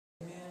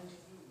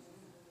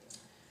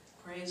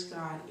Praise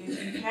God.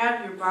 If you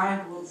have your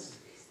Bibles,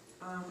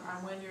 I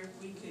wonder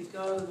if we could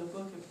go to the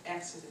book of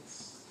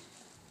Exodus.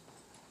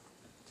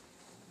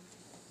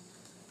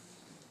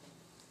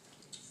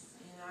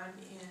 And I'm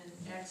in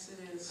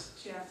Exodus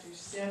chapter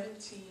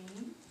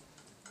 17,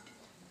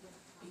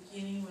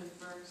 beginning with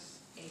verse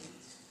 8. Yes.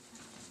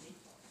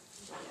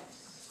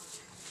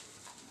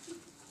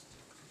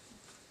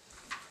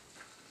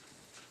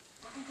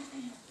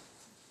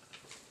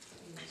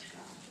 Praise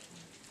God.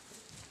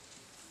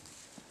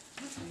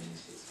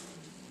 Praise His name.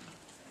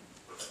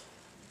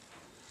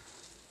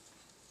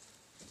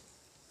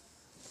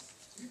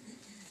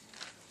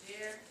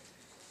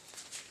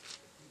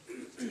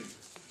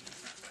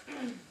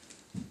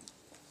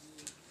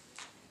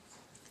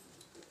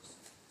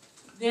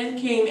 Then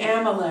came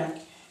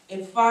Amalek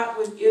and fought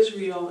with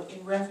Israel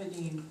in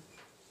Rephidim.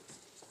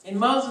 And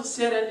Moses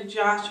said unto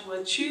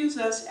Joshua, Choose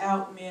us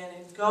out men,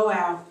 and go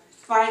out,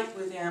 fight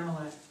with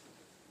Amalek.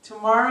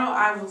 Tomorrow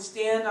I will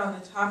stand on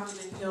the top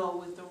of the hill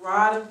with the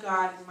rod of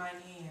God in mine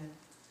hand.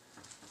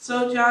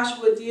 So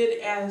Joshua did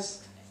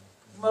as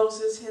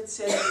Moses had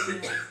said to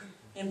him,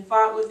 and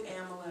fought with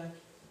Amalek.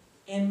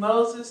 And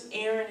Moses,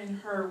 Aaron, and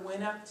Hur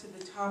went up to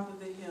the top of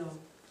the hill.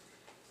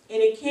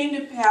 And it came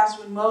to pass,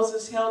 when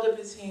Moses held up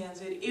his hands,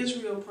 that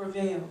Israel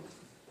prevailed.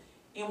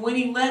 And when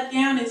he let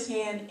down his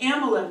hand,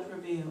 Amalek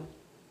prevailed.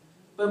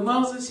 But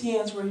Moses'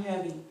 hands were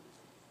heavy.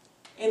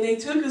 And they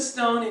took a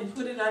stone and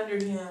put it under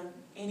him,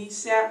 and he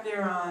sat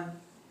thereon.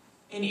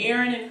 And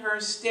Aaron and Hur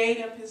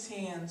stayed up his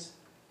hands,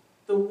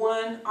 the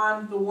one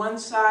on the one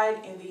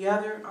side and the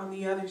other on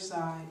the other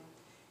side.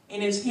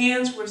 And his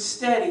hands were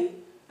steady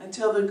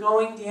until the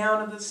going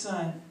down of the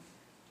sun.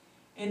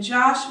 And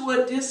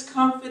Joshua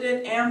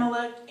discomfited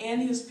Amalek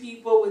and his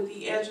people with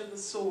the edge of the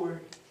sword.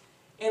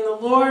 And the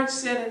Lord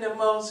said unto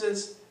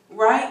Moses,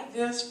 Write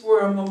this for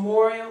a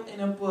memorial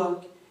in a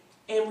book,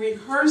 and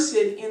rehearse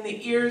it in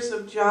the ears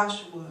of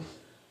Joshua.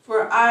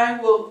 For I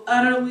will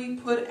utterly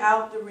put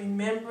out the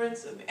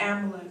remembrance of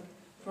Amalek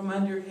from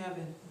under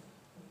heaven.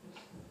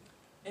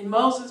 And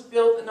Moses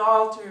built an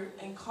altar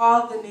and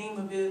called the name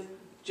of it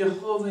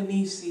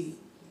Jehova-Nissi.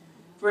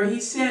 For he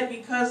said,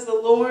 Because the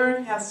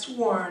Lord hath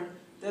sworn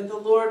that the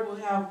Lord will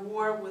have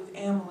war with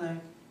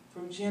Amalek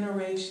from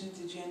generation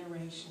to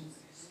generation.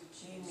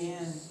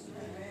 Amen.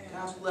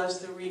 God bless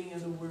the reading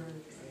of the word.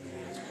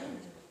 Amen.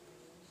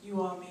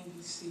 You all may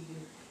be seated.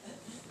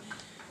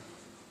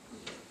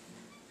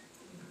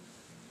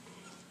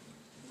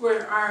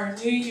 For our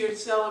New Year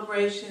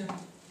celebration,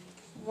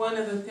 one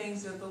of the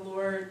things that the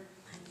Lord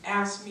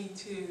asked me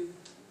to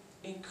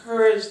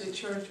encourage the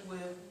church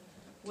with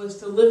was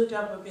to lift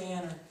up a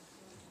banner.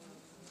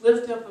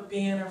 Lift up a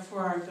banner for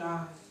our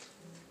God.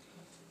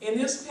 And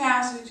this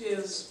passage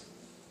is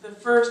the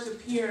first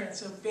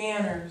appearance of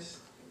banners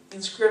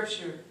in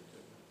Scripture.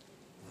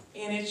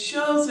 And it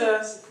shows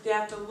us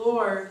that the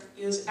Lord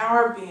is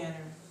our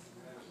banner,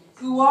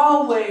 who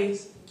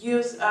always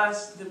gives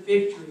us the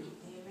victory.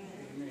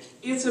 Amen.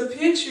 It's a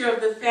picture of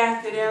the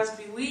fact that as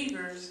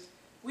believers,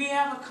 we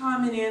have a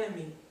common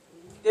enemy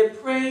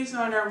that preys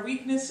on our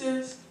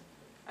weaknesses,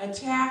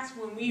 attacks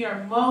when we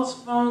are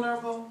most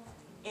vulnerable,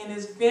 and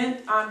is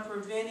bent on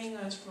preventing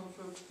us from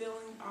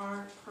fulfilling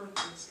our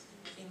purpose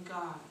in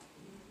God.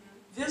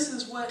 This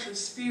is what the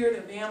spirit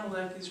of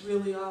Amalek is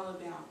really all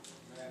about.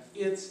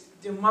 It's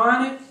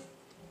demonic.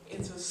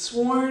 It's a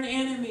sworn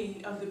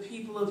enemy of the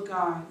people of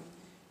God.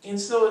 And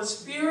so in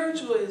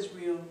spiritual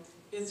Israel,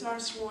 it's our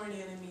sworn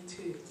enemy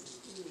too.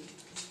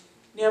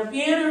 Now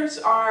banners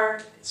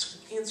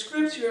in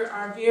Scripture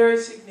are very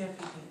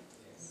significant.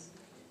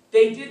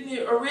 They didn't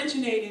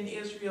originate in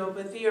Israel,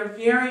 but they are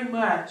very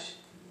much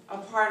a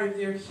part of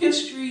their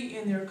history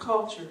and their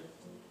culture.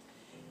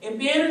 And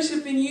banners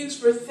have been used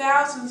for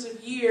thousands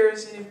of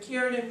years and have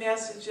carried a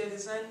message that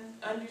is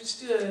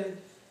understood,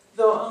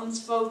 though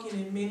unspoken,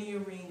 in many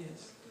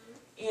arenas.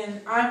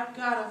 And I've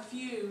got a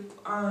few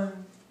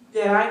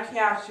that I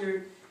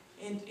captured,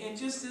 and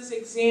just as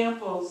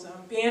examples,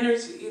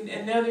 banners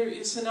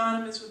is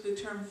synonymous with the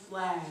term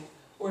flag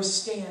or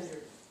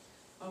standard.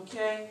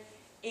 Okay?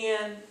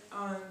 And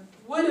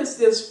what does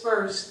this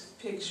first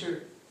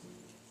picture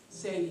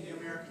say to you?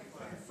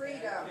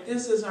 Freedom.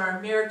 This is our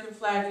American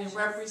flag, and it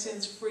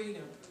represents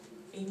freedom.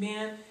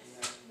 Amen?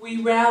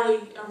 We rally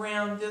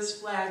around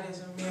this flag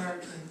as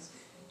Americans.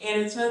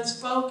 And it's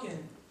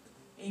unspoken.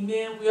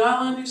 Amen? We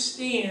all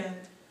understand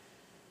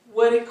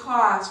what it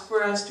costs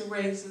for us to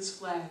raise this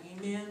flag.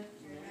 Amen?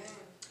 Amen.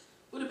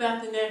 What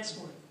about the next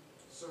one?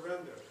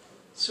 Surrender.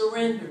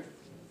 Surrender.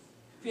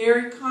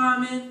 Very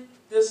common.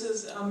 This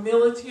is a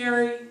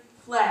military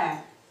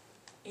flag.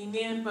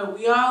 Amen? But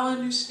we all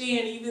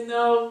understand, even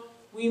though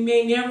we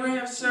may never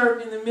have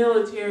served in the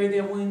military,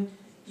 that when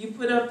you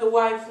put up the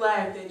white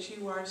flag, that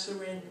you are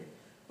surrendered.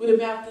 What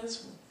about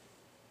this one?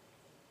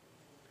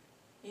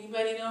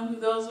 Anybody know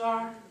who those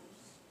are?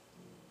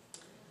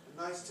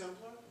 The Knights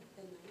Templar?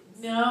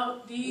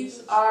 No,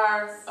 these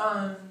are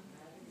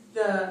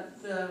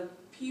the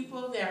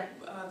people that,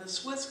 the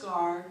Swiss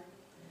Guard,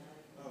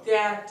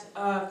 that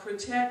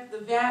protect the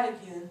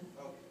Vatican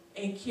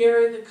and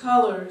carry the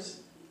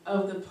colors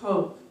of the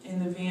Pope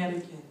in the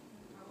Vatican.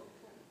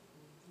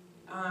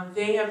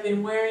 They have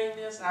been wearing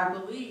this, I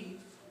believe,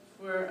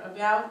 for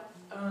about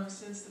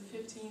since the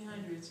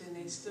 1500s, and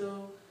they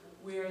still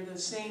wear the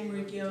same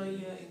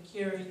regalia and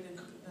carry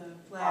the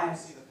flag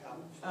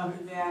of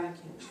the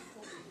Vatican.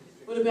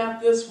 What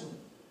about this one?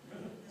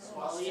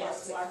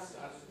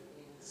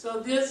 So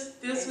this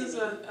is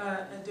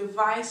a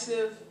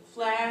divisive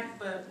flag,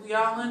 but we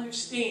all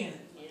understand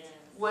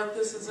what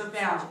this is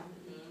about.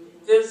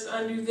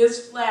 Under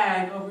this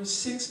flag, over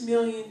 6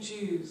 million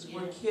Jews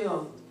were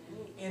killed,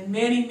 and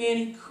many,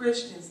 many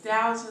Christians,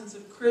 thousands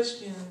of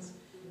Christians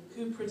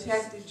who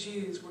protected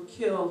Jews were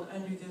killed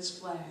under this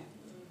flag.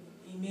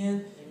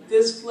 Amen.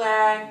 This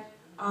flag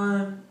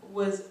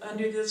was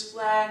under this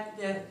flag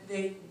that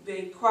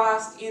they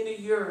crossed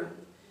into Europe,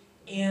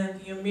 and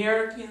the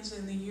Americans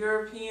and the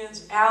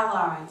Europeans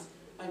allied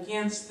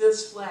against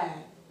this flag.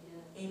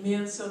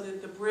 Amen. So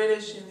that the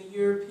British and the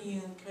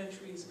European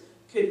countries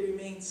could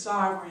remain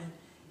sovereign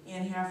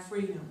and have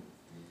freedom.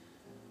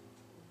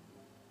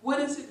 What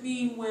does it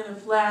mean when a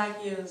flag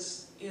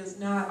is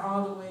not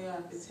all the way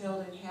up? It's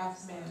held at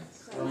half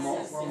mast.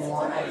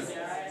 Mourning.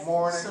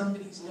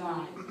 Somebody's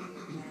died,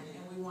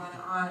 and we want to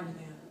honor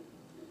them.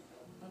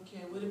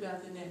 Okay, what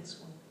about the next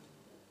one?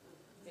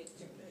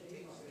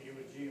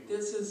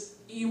 This is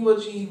Iwo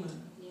Jima.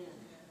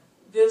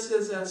 This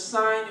is a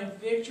sign of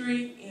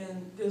victory,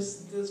 and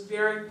this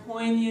very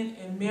poignant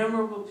and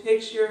memorable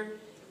picture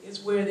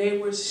is where they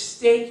were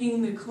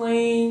staking the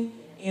claim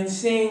and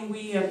saying,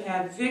 we have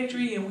had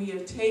victory and we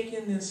have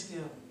taken this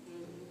hill.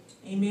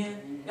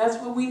 Amen. That's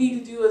what we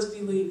need to do as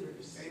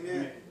believers.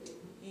 Amen.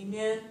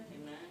 Amen.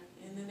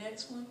 And the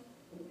next one?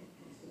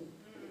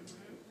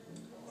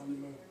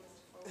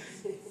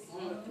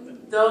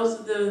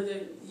 Those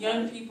the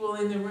young people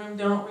in the room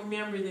don't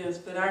remember this,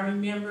 but I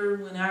remember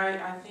when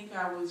I think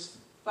I was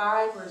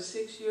 5 or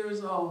 6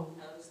 years old,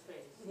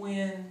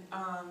 when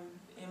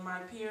and my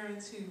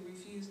parents, who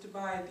refused to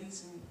buy a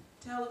decent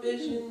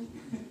television,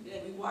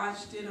 we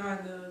watched it on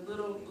the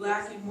little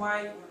black and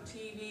white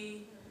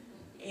TV,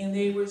 and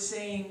they were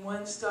saying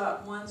one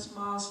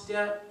small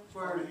step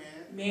for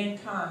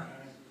mankind,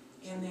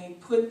 and they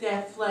put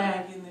that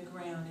flag in the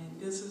ground, and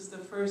this is the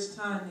first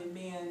time that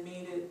man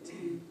made it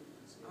to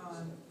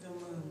the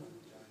moon.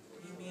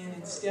 Amen.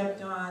 And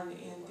stepped on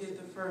and did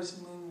the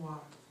first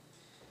moonwalk.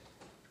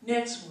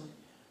 Next one.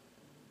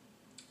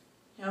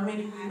 How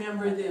many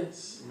remember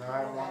this?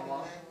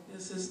 9/11.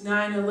 This is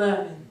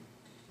 9/11.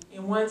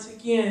 And once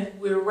again,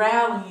 we're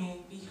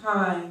rallying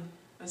behind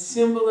a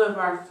symbol of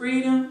our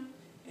freedom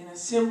and a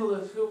symbol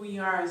of who we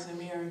are as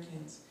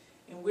Americans.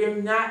 And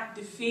we're not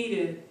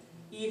defeated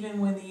even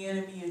when the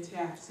enemy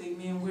attacks.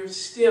 Amen. We're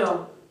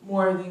still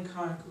more than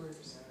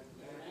conquerors.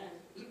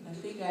 I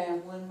think I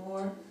have one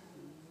more.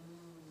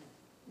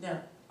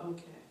 No.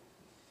 Okay.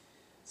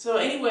 So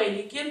anyway,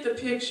 you get the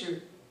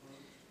picture.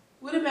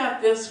 What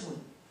about this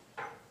one?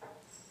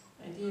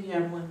 I did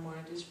have one more.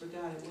 I just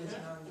forgot it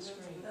wasn't on the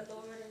screen.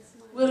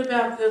 What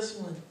about this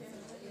one?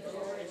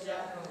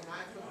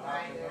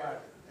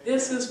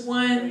 This is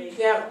one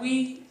that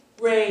we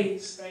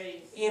raise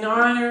in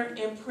honor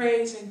and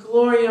praise and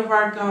glory of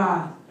our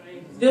God.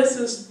 This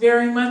is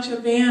very much a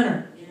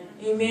banner.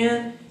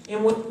 Amen.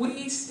 And when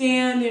we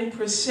stand in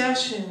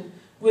procession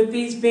with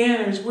these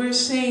banners, we're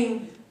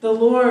saying the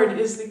Lord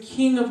is the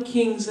King of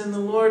Kings and the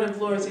Lord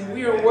of Lords. And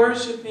we are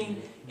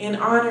worshiping and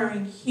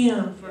honoring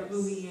Him for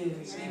who He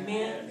is.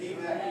 Amen?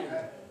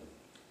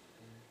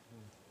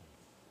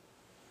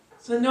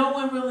 So no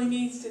one really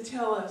needs to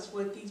tell us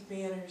what these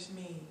banners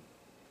mean.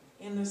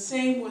 And the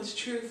same was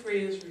true for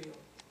Israel.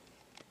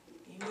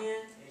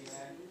 Amen?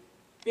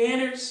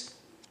 Banners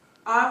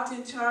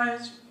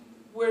oftentimes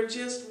were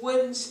just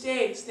wooden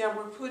stakes that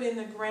were put in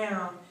the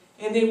ground,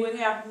 and they would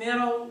have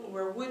metal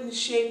or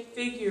wooden-shaped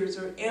figures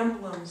or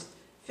emblems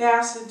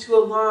fastened to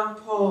a long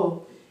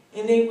pole,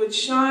 and they would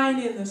shine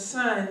in the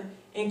sun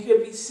and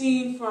could be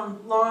seen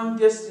from long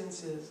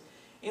distances.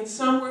 And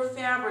some were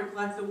fabric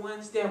like the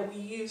ones that we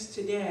use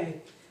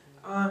today,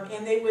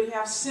 and they would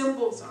have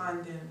symbols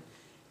on them,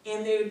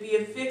 and they would be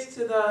affixed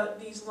to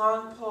these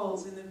long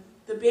poles. And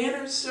the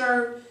banners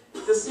served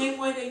the same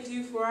way they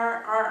do for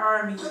our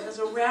armies, as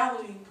a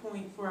rallying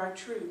point for our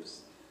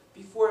troops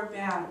before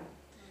battle.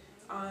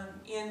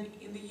 In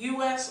the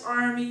U.S.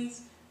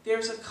 armies,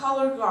 there's a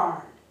color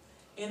guard,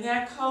 and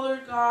that color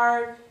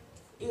guard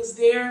is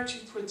there to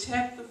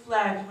protect the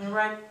flag. Am I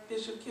right,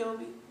 Bishop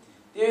Kilby?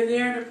 They're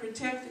there to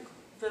protect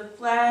the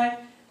flag.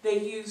 They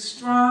use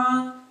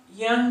strong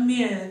young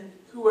men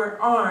who are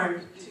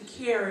armed to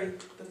carry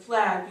the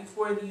flag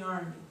before the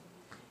army.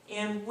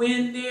 And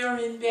when they are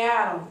in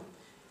battle,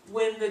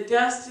 when the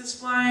dust is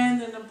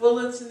flying and the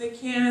bullets and the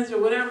cannons or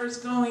whatever is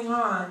going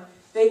on,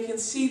 they can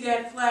see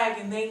that flag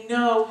and they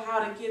know how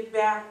to get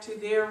back to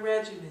their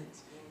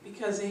regiments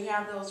because they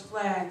have those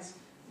flags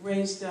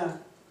raised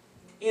up.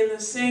 In the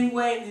same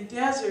way, in the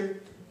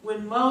desert,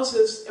 when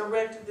Moses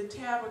erected the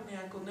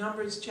tabernacle,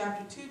 Numbers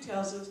chapter 2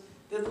 tells us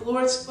that the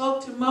Lord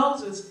spoke to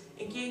Moses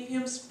and gave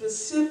him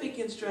specific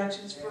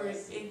instructions for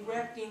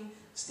erecting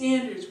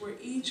standards where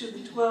each of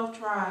the 12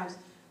 tribes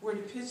were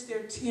to pitch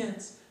their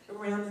tents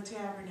around the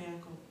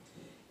tabernacle.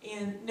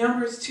 And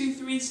Numbers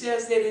 2:3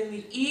 says that in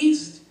the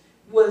east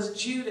was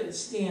Judah's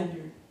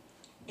standard,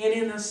 and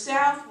in the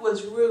south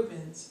was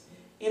Reuben's,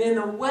 and in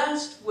the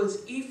west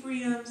was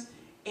Ephraim's,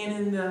 and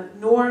in the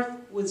north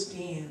was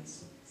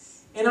Dan's.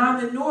 And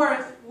on the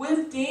north,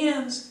 with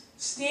Dan's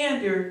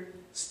standard,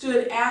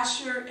 stood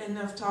Asher and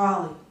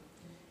Naphtali.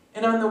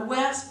 And on the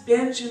west,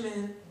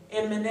 Benjamin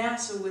and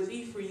Manasseh with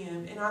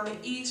Ephraim. And on the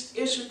east,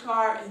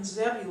 Issachar and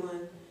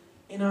Zebulun.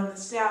 And on the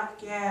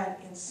south, Gad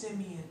and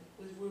Simeon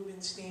with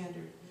Reuben's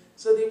standard.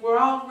 So they were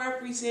all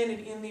represented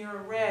in their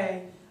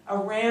array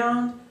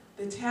around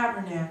the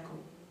tabernacle.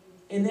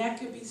 And that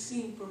could be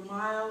seen for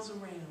miles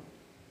around.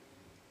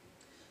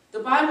 The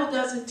Bible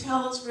doesn't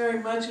tell us very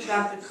much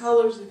about the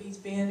colors of these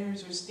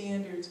banners or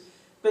standards,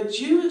 but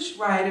Jewish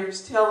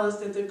writers tell us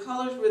that the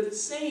colors were the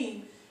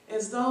same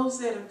as those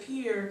that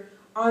appear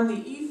on the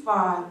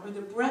ephod or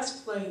the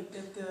breastplate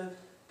that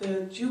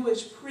the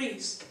Jewish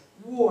priests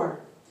wore.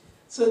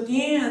 So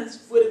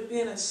Dan's would have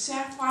been a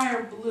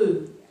sapphire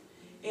blue,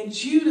 and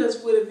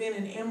Judah's would have been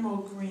an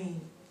emerald green.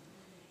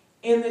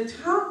 And the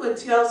Talmud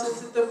tells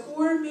us that the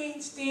four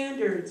main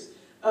standards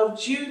of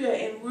Judah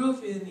and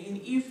Reuben and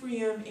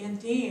Ephraim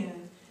and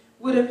Dan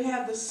would have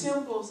had the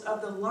symbols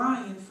of the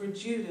lion for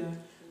Judah,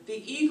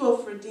 the eagle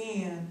for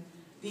Dan,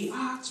 the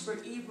ox for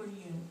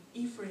Ephraim,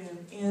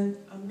 and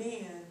a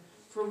man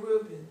for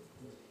Reuben.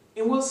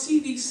 And we'll see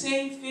these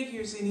same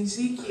figures in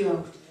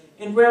Ezekiel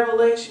and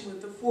Revelation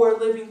with the four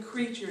living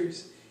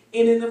creatures,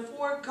 and in the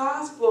four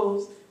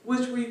Gospels,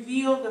 which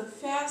reveal the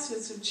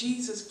facets of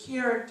Jesus'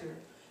 character.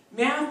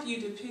 Matthew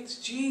depicts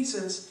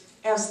Jesus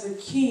as the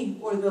king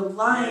or the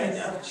lion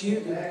of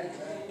Judah.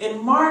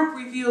 And Mark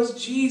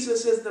reveals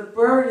Jesus as the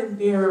burden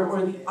bearer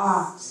or the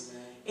ox.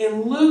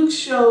 And Luke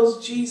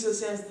shows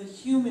Jesus as the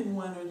human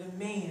one or the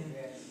man.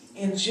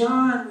 And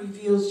John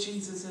reveals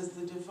Jesus as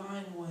the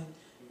divine one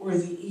or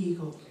the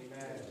eagle.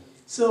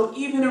 So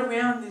even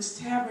around this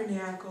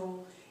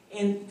tabernacle,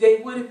 and they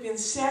would have been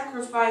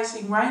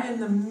sacrificing right in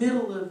the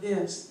middle of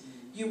this,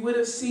 you would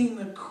have seen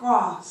the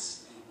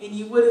cross, and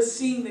you would have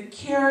seen the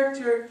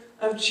character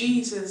of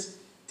Jesus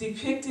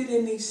depicted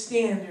in these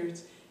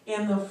standards,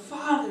 and the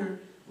Father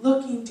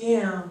looking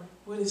down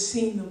would have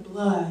seen the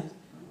blood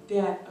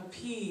that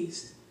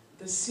appeased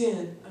the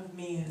sin of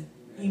man.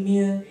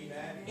 Amen?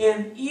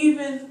 And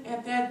even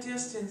at that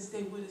distance,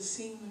 they would have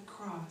seen the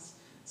cross.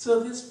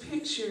 So this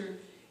picture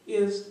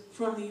is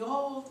from the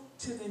Old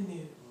to the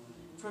New.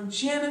 From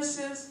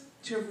Genesis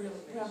to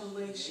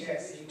Revelation.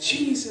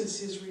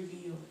 Jesus is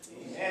revealed.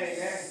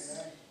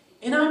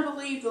 And I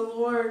believe the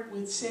Lord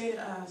would say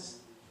to us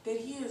that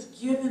He has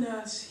given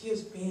us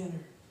His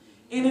banner.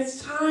 And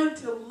it's time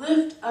to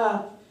lift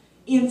up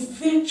in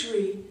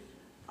victory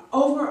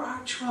over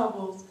our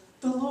troubles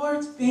the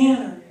Lord's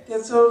banner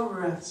that's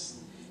over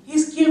us.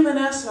 He's given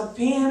us a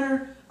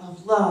banner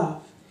of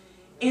love.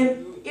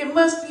 And it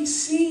must be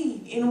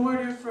seen in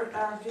order for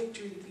our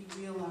victory to be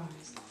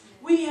realized.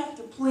 We have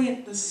to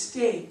plant the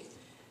stake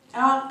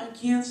out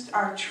against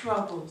our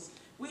troubles.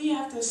 We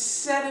have to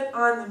set it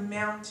on the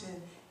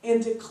mountain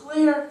and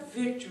declare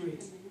victory.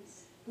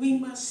 We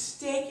must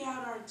stake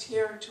out our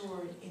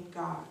territory in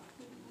God.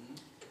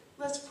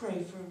 Let's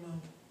pray for a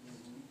moment.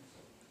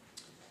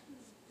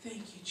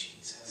 Thank you,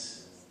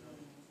 Jesus.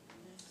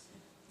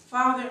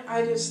 Father,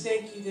 I just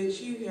thank you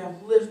that you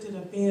have lifted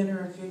a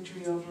banner of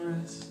victory over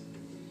us.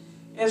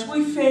 As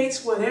we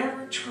face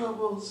whatever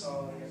troubles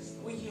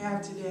we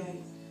have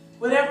today,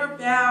 whatever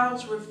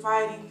battles we're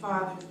fighting,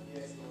 Father,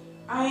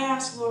 I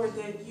ask, Lord,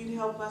 that you'd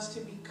help us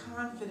to be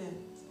confident.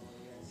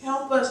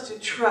 Help us to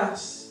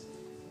trust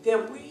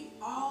that we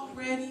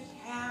already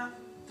have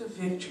the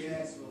victory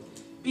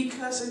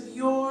because of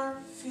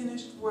your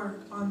finished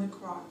work on the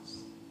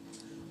cross.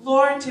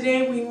 Lord,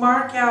 today we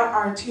mark out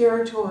our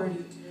territory.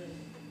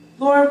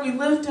 Lord, we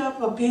lift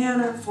up a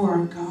banner for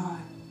our God.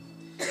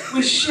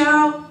 We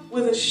shout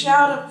with a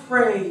shout of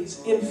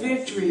praise in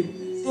victory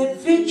that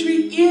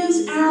victory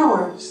is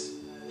ours.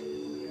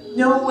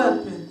 No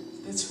weapon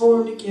that's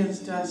formed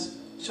against us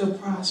shall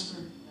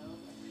prosper.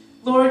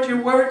 Lord,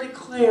 your word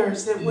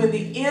declares that when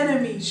the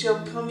enemy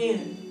shall come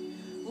in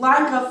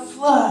like a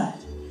flood,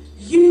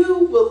 you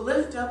will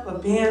lift up a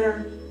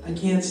banner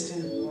against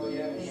him.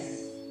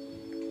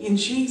 In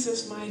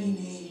Jesus' mighty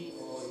name,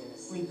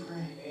 we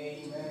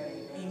pray.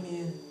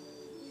 Amen.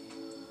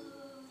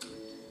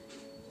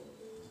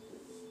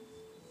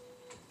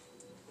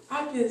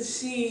 I've been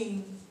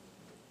seeing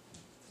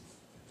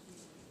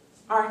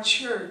our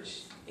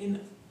church,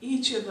 in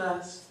each of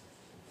us,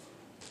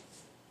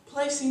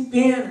 placing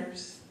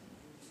banners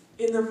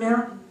in the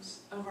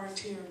mountains of our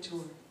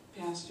territory,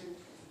 Pastor.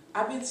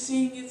 I've been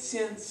seeing it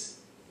since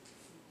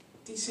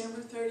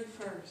December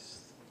 31st.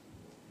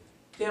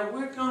 That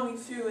we're going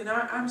through, and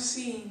I'm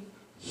seeing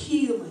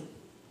healing.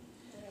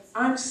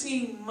 I'm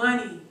seeing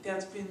money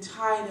that's been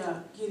tied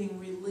up getting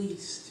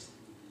released.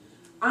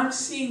 I'm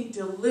seeing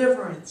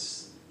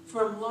deliverance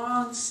from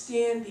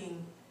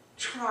long-standing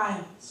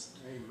trials.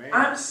 Amen.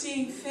 I'm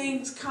seeing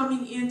things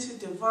coming into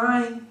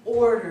divine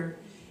order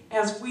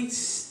as we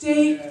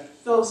stake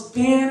those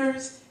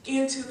banners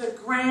into the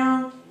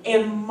ground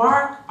and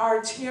mark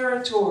our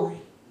territory.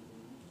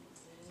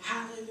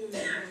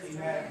 Hallelujah.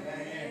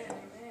 Amen.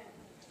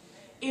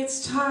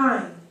 It's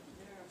time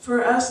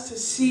for us to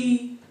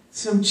see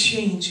some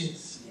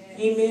changes.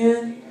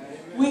 Amen.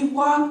 We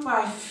walk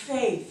by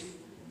faith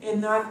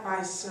and not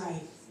by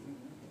sight.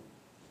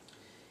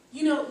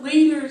 You know,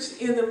 leaders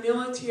in the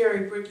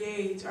military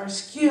brigades are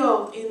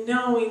skilled in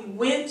knowing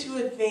when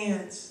to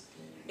advance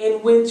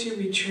and when to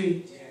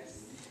retreat.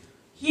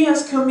 He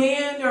has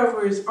command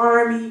over his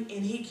army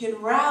and he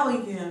can rally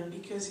them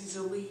because he's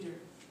a leader.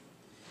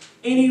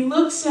 And he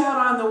looks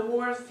out on the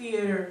war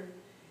theater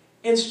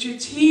and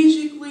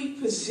strategically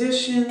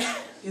positions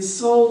his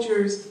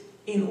soldiers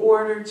in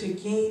order to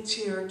gain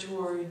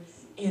territory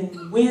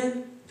and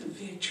win the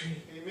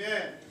victory.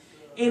 Amen.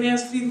 And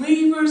as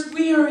believers,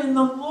 we are in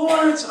the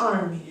Lord's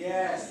army.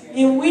 Yes.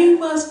 And we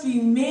must be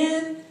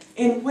men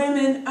and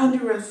women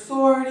under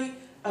authority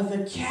of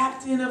the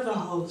captain of the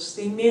host.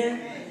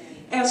 Amen.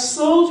 As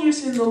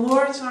soldiers in the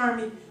Lord's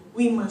army,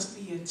 we must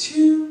be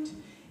attuned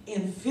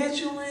and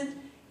vigilant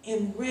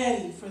and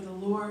ready for the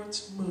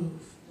Lord's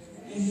move.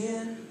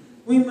 Amen.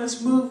 We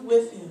must move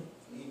with him.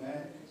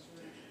 Amen.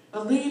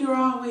 A leader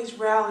always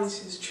rallies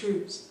his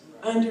troops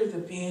under the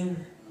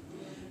banner.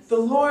 The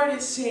Lord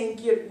is saying,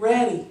 get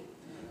ready.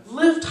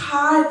 Lift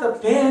high the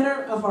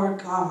banner of our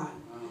God.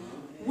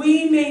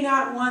 We may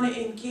not want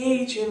to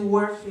engage in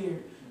warfare,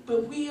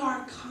 but we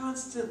are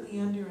constantly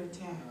under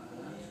attack.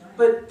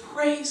 But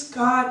praise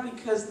God,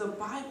 because the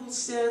Bible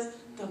says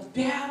the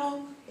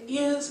battle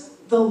is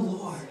the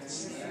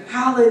Lord's.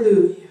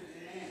 Hallelujah.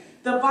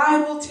 The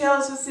Bible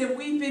tells us that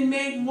we've been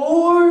made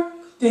more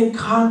than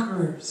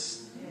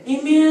conquerors.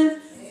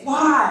 Amen?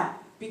 Why?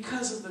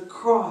 Because of the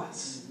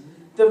cross.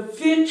 The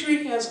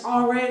victory has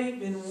already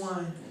been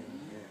won.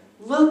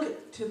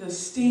 Look to the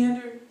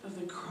standard of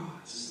the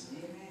cross.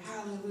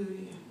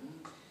 Hallelujah.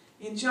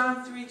 In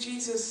John 3,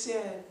 Jesus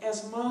said,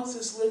 as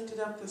Moses lifted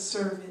up the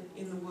servant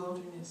in the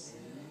wilderness,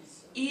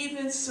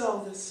 even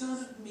so the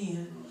Son of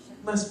Man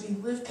must be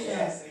lifted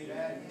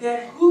up,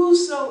 that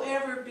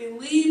whosoever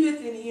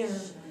believeth in him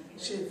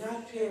should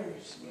not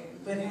perish,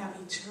 but have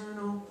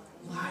eternal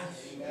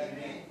life.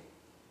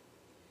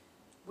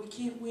 We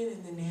can't win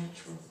in the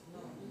natural.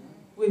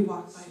 We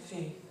walk by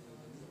faith.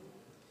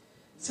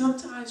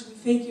 Sometimes we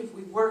think if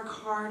we work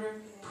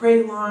harder,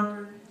 pray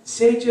longer,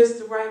 say just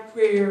the right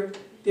prayer,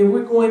 that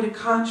we're going to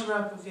conjure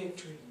up a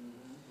victory.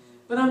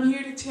 But I'm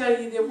here to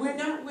tell you that we're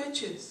not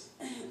witches.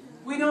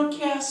 We don't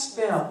cast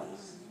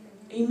spells.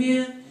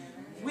 Amen?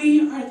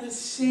 We are the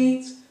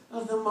saints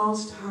of the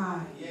Most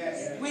High.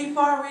 We've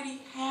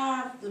already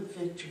have the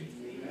victory.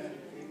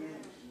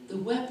 The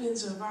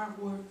weapons of our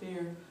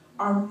warfare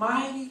are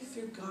mighty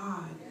through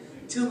God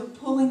to the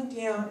pulling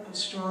down of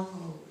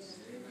strongholds.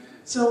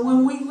 So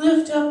when we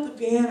lift up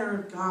the banner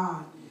of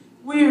God,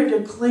 we are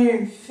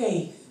declaring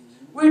faith.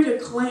 We're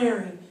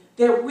declaring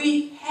that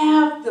we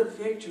have the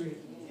victory.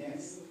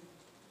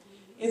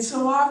 And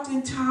so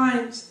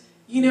oftentimes,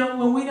 you know,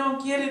 when we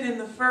don't get it in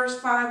the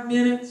first 5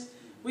 minutes,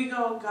 we go,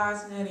 oh,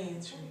 God's not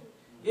answering.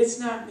 It's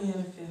not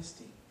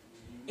manifesting.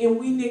 And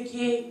we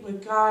negate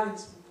what God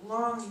is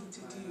longing to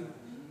do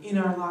in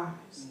our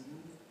lives.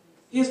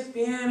 His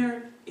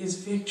banner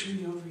is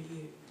victory over you.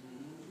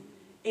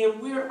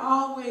 And we're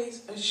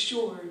always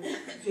assured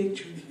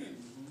victory.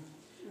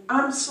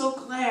 I'm so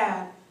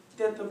glad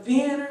that the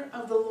banner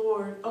of the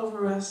Lord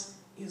over us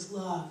is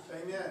love.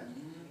 Amen.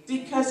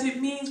 Because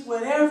it means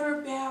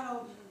whatever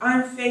battle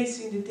I'm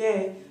facing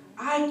today,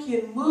 I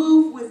can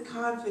move with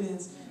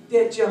confidence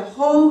that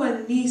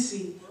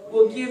Jehova-Nissi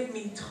will give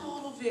me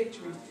total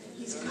victory.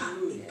 He's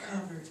got me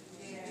covered.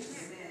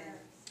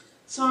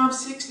 Psalm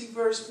 60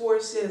 verse 4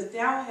 says,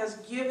 Thou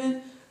hast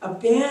given a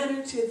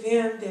banner to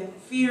them that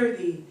fear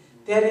thee,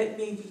 that it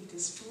may be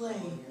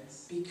displayed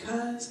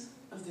because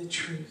of the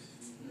truth.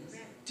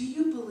 Do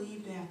you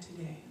believe that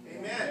today?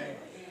 Amen.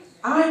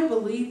 I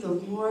believe the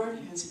Lord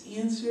has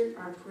answered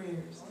our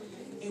prayers,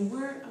 and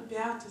we're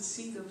about to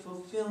see the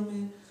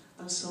fulfillment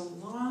of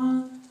some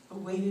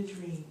long-awaited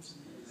dreams.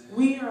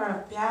 We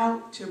are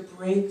about to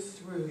break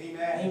through.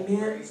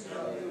 Amen.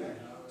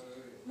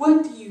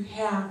 What do you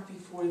have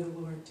before the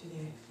Lord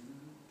today?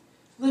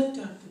 Lift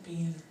up the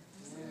banner.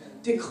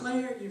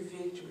 Declare your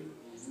victory.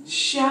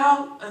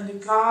 Shout unto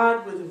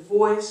God with a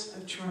voice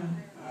of triumph.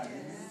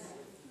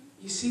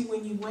 You see,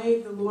 when you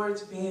wave the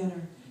Lord's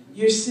banner,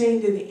 you're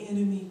saying to the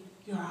enemy,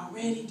 you're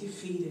already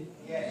defeated.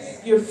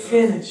 You're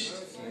finished.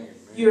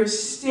 You're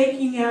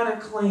staking out a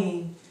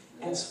claim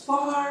as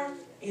far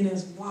and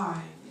as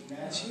wide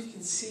as you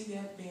can see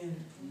that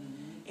banner.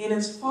 And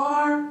as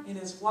far and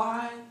as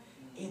wide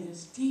and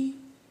as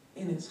deep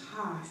and as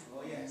high,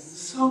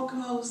 so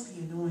goes the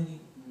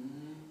anointing.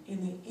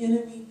 And the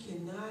enemy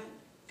cannot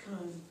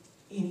come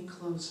any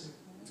closer.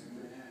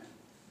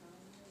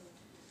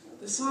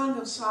 The Song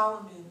of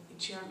Solomon in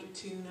chapter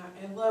 2, now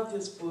I love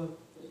this book.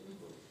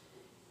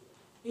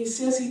 It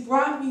says he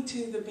brought me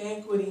to the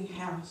banqueting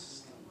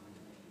house,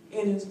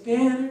 and his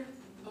banner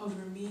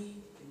over me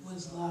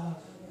was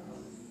love.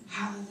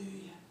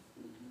 Hallelujah.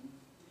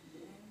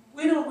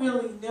 We don't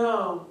really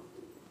know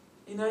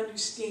and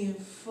understand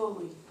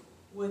fully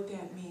what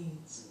that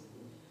means.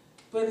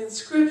 But in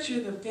Scripture,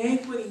 the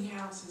banqueting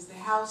house is the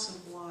house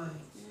of wine.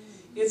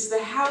 It's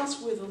the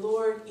house where the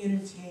Lord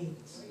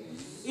entertains.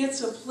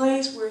 It's a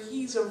place where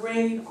he's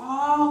arrayed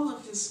all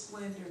of his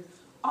splendor,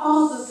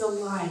 all the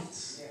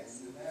delights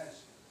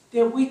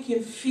that we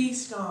can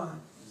feast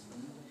on.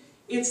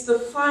 It's the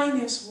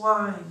finest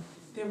wine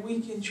that we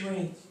can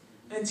drink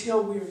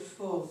until we're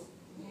full,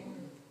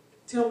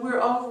 till we're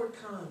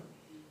overcome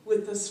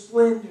with the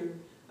splendor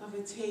of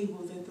a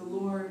table that the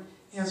Lord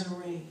has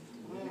arranged.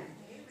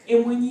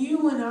 And when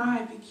you and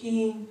I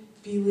became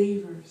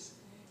believers,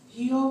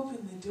 he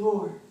opened the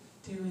door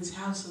to his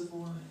house of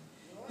wine.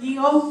 He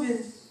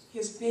opened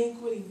his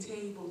banqueting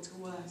table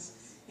to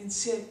us and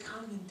said,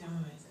 come and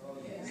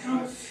dine.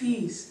 Come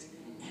feast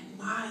at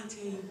my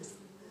table.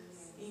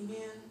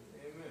 Amen.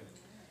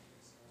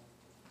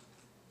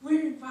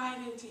 We're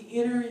invited to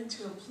enter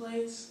into a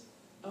place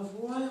of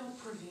royal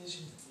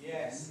provision.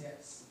 Yes,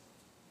 yes.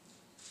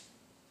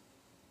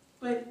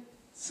 But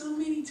so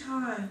many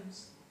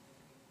times,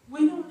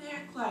 we don't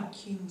act like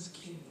king's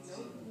kids.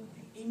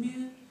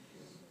 Amen.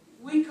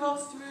 We go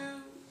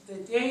through the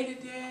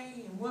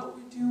day-to-day and what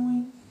we're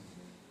doing,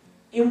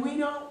 and we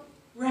don't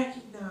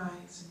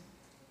recognize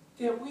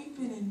that we've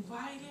been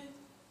invited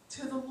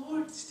to the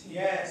Lord's table.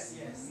 Yes,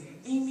 yes.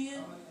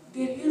 Amen.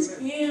 That his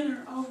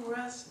banner over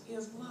us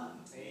is love.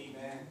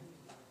 Amen.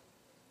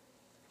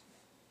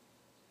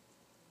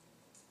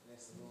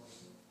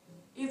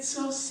 It's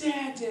so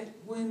sad that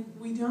when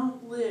we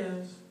don't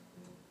live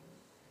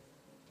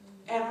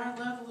at our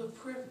level of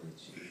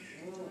privilege.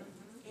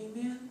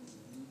 Amen.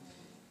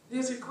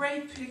 There's a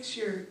great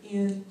picture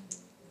in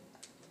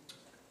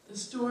the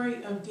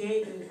story of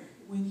David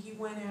when he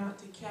went out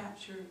to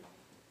capture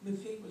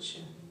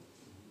Mephibosheth.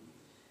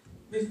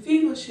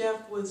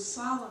 Mephibosheth was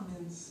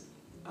Jonathan's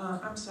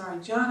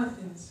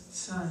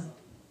son.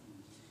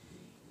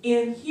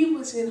 And he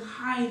was in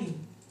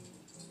hiding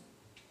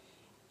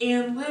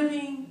and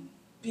living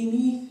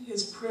beneath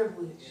his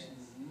privilege,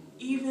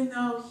 even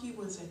though he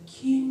was a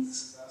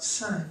king's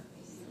son.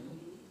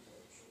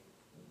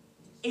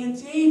 And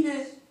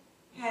David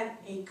had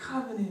a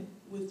covenant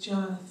with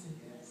Jonathan.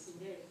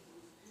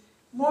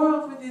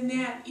 Moreover than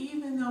that,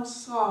 even though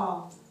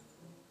Saul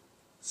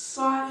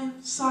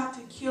sought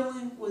to kill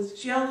him, was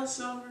jealous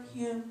over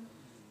him,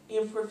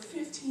 and for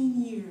 15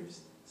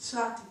 years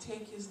sought to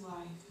take his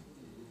life,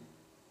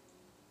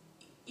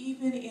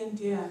 even in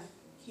death,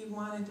 he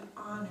wanted to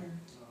honor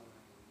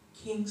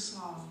King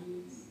Saul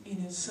and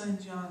his son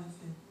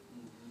Jonathan.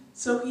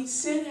 So he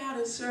sent out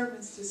his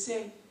servants to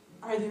say,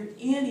 are there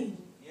any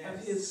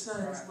of his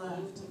sons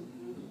left?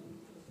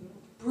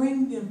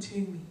 Bring them to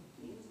me.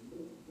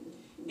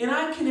 And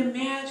I can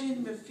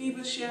imagine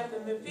Mephibosheth,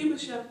 and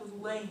Mephibosheth was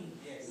lame.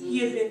 He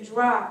had been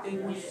dropped. They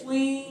were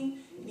fleeing,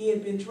 and he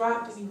had been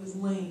dropped, and he was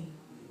lame.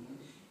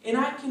 And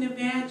I can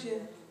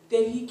imagine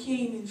that he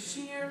came in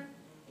fear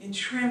and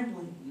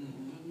trembling.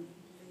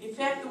 In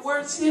fact, the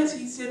word says,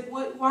 he said,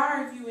 why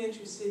are you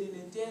interested in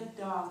a dead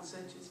dog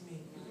such as me?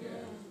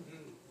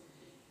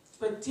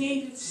 But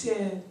David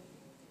said,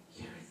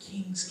 you're a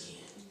king's kid.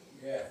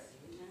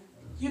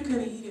 You're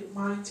going to eat at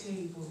my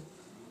table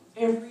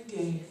every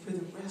day for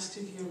the rest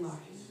of your life.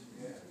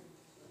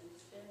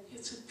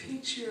 It's a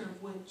picture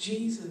of what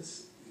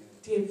Jesus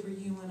did for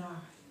you and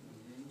I.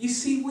 You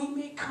see, we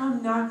may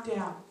come knocked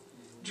out,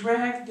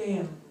 dragged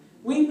down.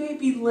 We may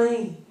be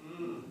lame.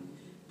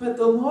 But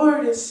the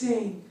Lord is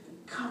saying,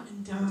 come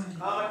and dine.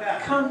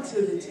 Come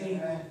to the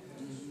table.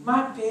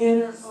 My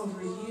banner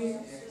over you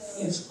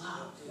is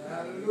love.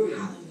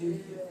 Hallelujah.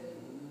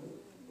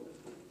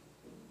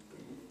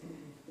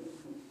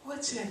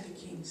 What's at the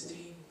King's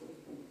table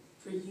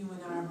for you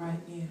and I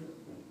right now?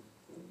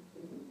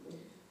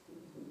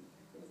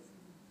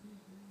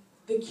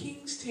 The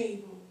King's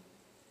table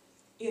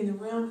in the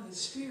realm of the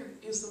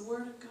Spirit is the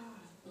Word of God.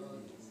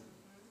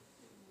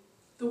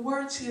 The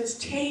Word says,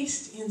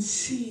 taste and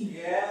see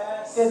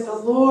that the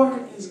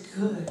Lord is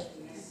good.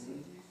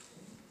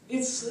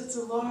 It's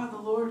the law of the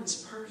Lord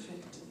is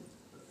perfect.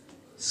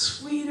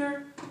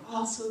 Sweeter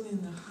also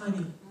than the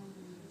honey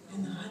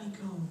and the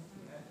honeycomb.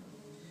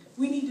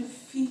 We need to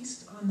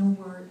feast on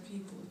the Word,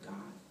 people of God.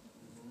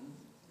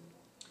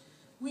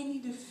 We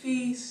need to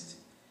feast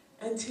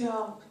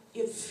until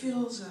it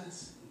fills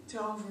us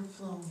to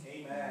overflowing.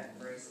 Amen.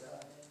 Praise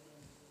God.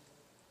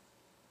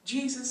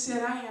 Jesus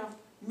said, I have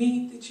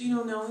meat that you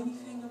don't know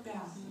anything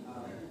about.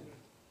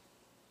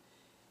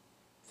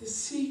 The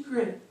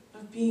secret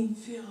of being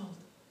filled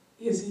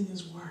is in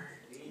His Word.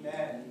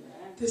 Amen.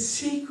 The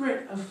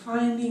secret of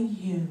finding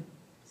Him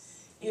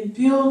and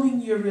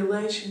building your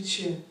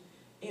relationship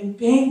and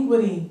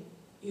banqueting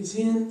is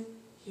in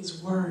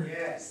His Word.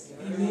 Yes.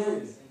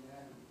 Amen.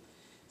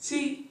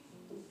 See,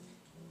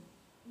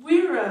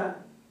 we're a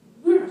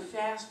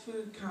fast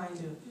food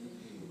kind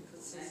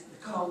the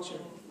culture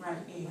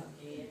right now.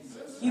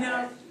 You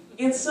know,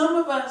 and some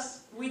of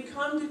us, we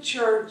come to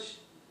church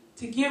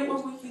to get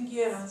what we can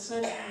get on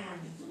Sunday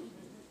morning.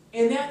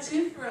 And that's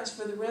it for us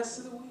for the rest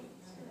of the week.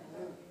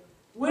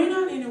 We're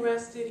not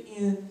interested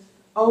in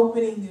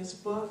opening this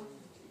book.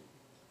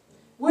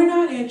 We're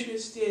not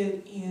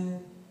interested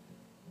in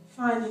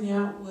finding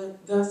out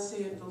what thus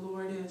saith the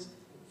Lord is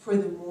for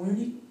the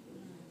morning,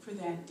 for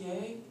that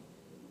day.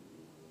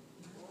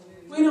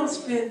 We don't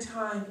spend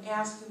time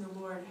asking the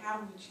Lord, how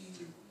would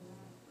you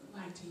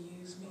like to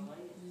use me?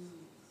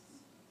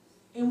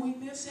 And we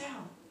miss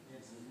out.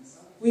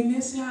 We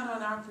miss out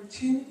on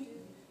opportunity.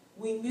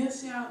 We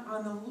miss out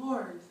on the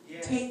Lord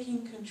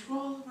taking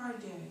control of our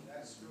day.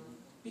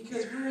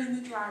 Because we're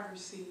in the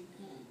driver's seat.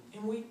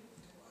 And we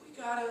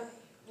got a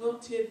little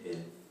tidbit.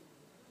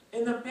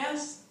 And the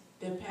best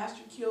that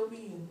Pastor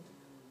Kilby and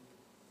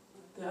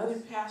the other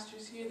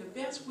pastors here, the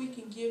best we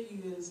can give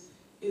you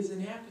is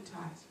an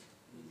appetizer.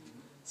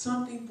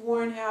 Something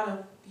born out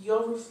of the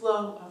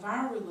overflow of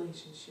our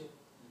relationship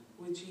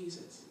with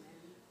Jesus.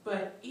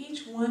 But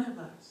each one of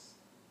us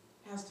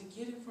has to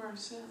get it for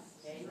ourselves.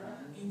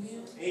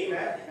 Amen.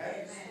 Amen.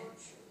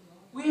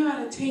 We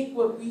ought to take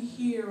what we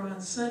hear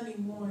on Sunday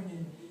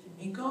morning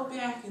and go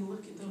back and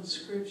look at those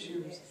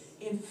scriptures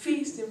and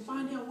feast and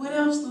find out what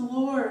else the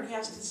Lord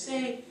has to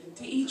say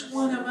to each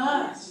one of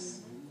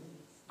us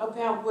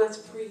about what's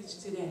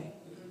preached today.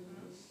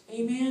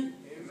 Amen?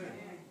 Amen.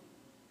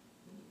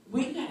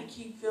 We got to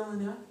keep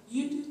filling up.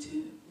 You do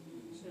too.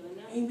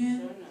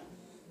 Amen?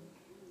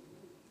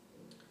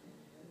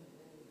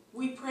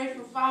 We pray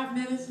for 5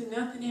 minutes and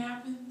nothing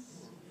happens.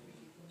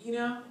 You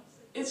know,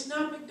 it's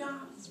not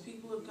McDonald's,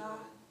 people of God.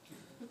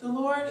 The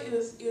Lord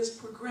is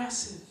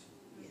progressive.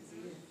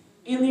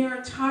 And there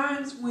are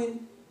times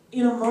when,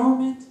 in a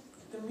moment,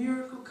 the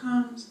miracle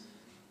comes,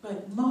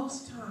 but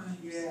most times,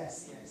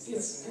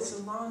 it's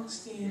a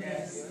long-standing,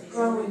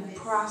 growing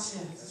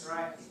process. That's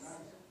right.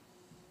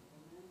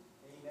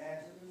 Amen.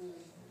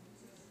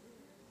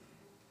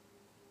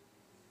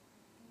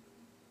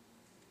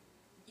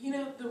 You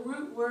know, the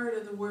root word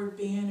of the word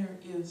banner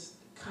is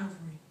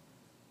covering.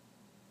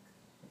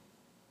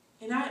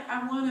 And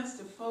I want us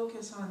to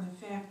focus on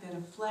the fact that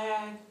a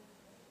flag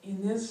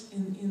in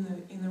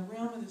the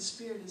realm of the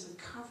Spirit is a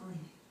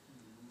covering.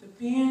 The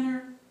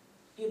banner,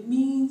 it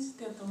means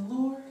that the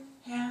Lord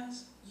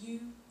has you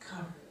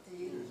covered.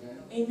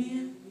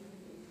 Amen?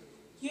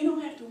 You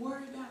don't have to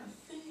worry about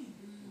a thing.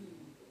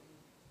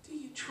 Do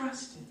you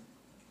trust Him?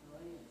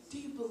 Do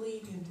you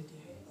believe Him today?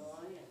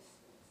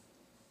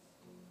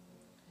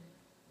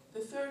 The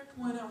third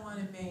point I want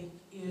to make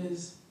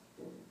is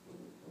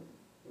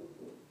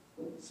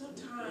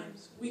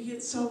sometimes we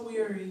get so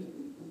weary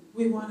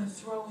we want to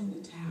throw in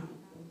the towel.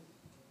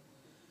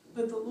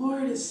 But the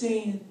Lord is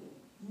saying,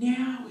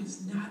 now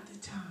is not the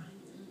time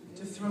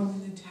to throw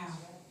in the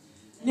towel.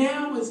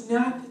 Now is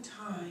not the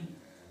time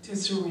to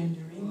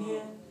surrender.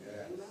 Amen?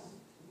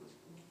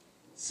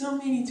 So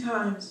many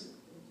times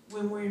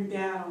when we're in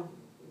battle,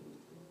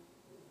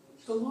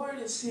 the Lord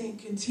is saying,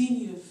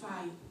 continue to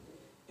fight.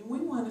 And we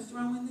want to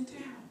throw in the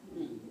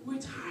towel. We're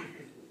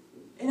tired.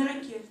 And I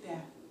get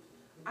that.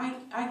 I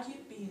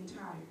get being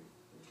tired.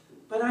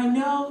 But I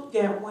know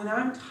that when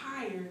I'm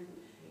tired,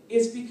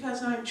 it's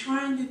because I'm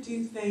trying to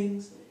do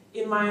things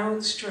in my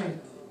own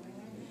strength.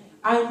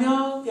 I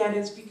know that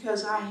it's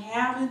because I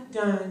haven't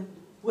done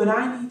what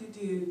I need to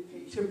do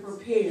to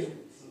prepare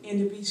and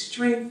to be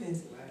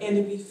strengthened and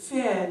to be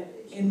fed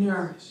and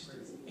nourished.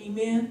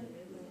 Amen?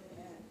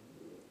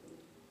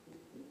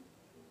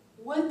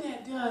 What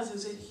that does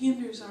is it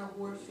hinders our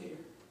warfare.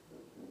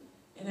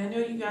 And I know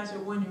you guys are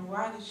wondering,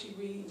 why did she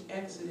read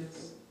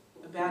Exodus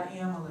about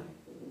Amalek?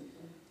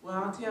 Well,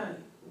 I'll tell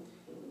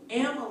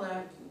you.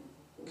 Amalek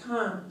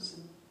comes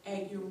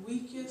at your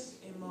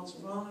weakest and most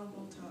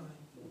vulnerable time.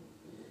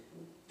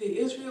 The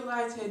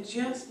Israelites had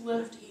just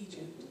left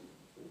Egypt.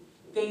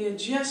 They had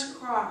just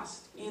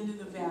crossed into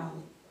the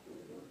valley.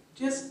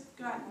 Just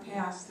got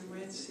past the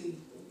Red Sea.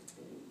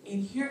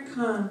 And here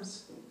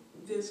comes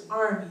this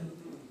army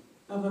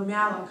of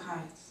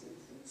Amalekites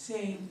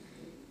saying,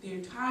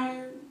 they're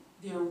tired,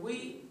 they're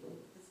weak,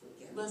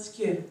 let's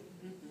get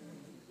them.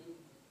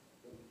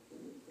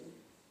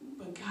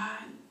 But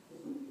God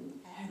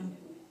had them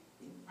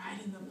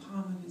right in the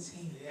palm of His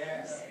hand.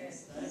 Yes.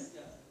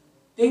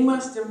 They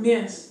must have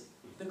missed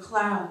the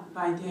cloud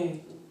by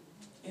day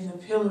and the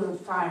pillar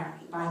of fire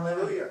by night.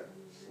 Hallelujah.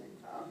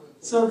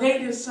 So they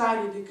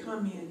decided to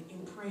come in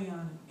and prey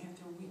on Him at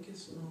their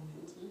weakest moment.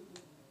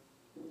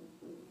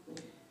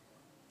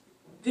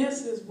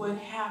 This is what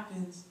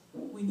happens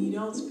when you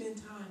don't spend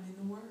time in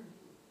the Word.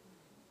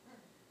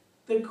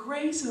 The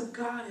grace of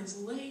God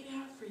is laid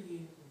out for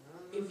you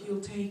if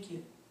you'll take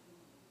it.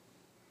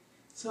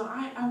 So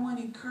I want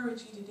to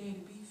encourage you today to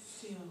be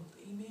filled.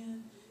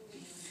 Amen? Be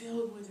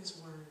filled with His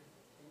Word.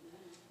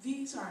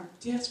 These are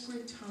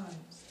desperate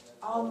times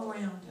all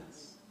around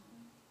us.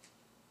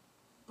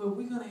 But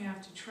we're going to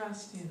have to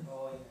trust Him.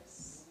 Oh,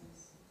 yes.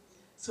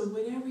 So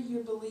whatever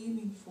you're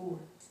believing for,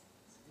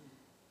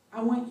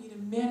 I want you to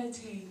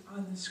meditate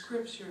on the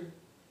scripture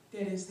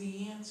that is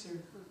the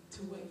answer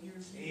to what you're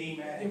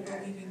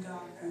believing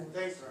God for.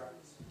 Thanks, Rob.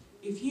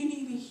 If you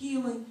need a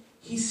healing,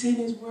 He sent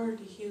His word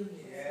to heal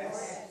you.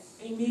 Yes.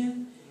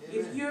 Amen?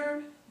 If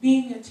you're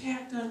being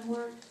attacked on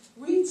work,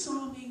 read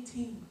Psalm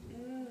 18.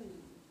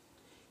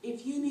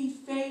 If you need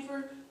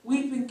favor,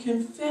 we've been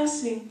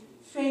confessing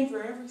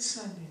favor every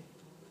Sunday.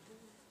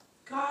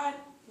 God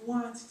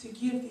wants to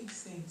give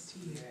these things to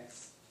you.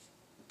 Yes.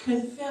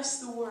 Confess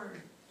the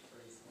word.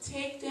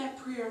 Take that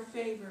prayer of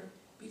favor.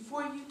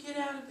 Before you get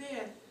out of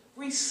bed,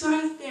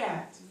 recite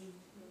that.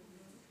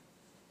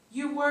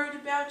 You're worried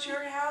about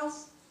your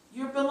house,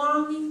 your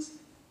belongings?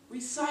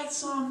 Recite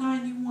Psalm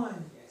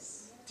 91.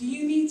 Yes. Do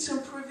you need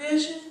some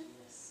provision?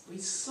 Yes.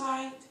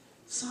 Recite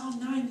Psalm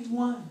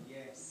 91.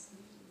 Yes.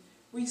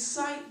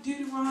 Recite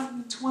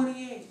Deuteronomy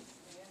 28.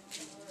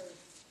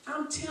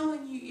 I'm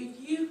telling you,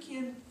 if you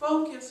can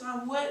focus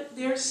on what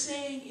they're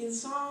saying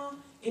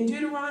in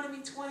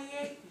Deuteronomy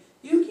 28,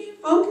 you can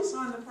focus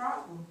on the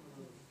problem.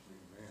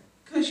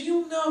 Because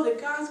you'll know that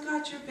God's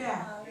got your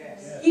back.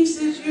 Yes. He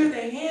says you're the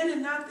head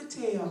and not the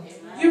tail.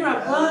 You're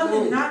above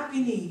and not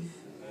beneath.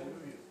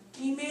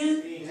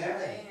 Amen?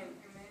 Amen.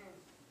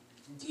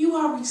 Do you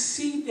all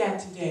receive that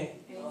today?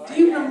 Do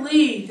you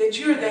believe that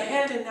you're the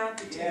head and not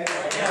the tail?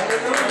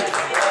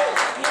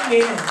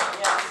 Amen.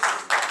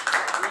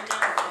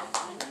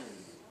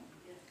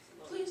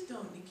 Please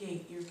don't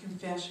negate your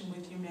confession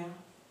with your mouth.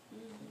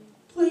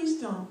 Please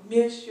don't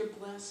miss your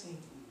blessing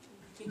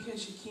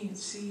because you can't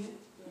see it.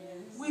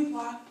 We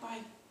walk by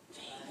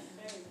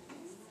faith.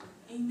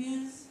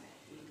 Amen.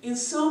 And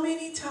so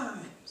many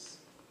times,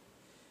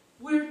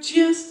 we're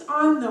just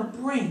on the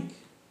brink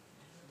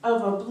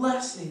of a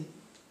blessing.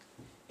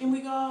 And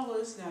we go, oh, well,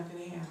 it's not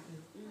going to happen.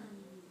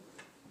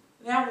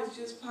 That was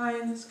just pie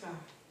in the sky.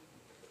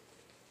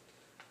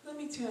 Let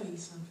me tell you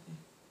something.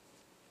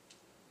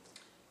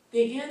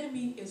 The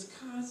enemy is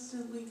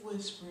constantly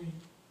whispering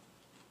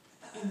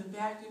in the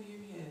back of your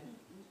head.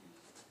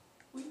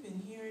 We've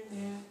been hearing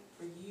that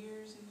for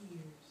years and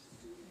years,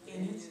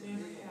 and it's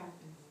never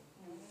happened.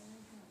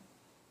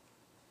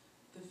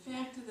 The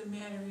fact of the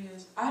matter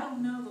is, I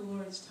don't know the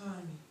Lord's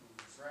timing,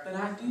 but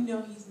I do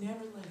know He's never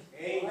late.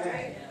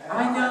 Amen.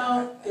 I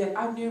know that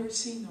I've never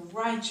seen the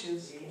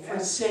righteous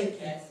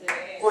forsaken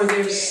or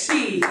their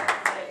seed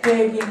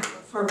begging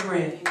for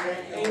bread.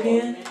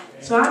 Amen?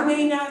 So I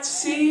may not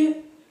see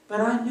it, but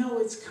I know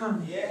it's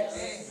coming.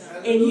 Yes.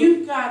 And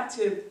you've got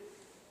to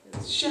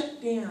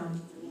shut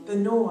down the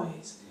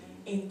noise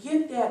and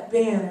get that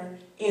banner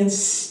and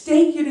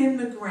stake it in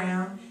the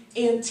ground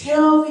and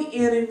tell the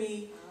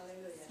enemy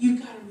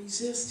you've got to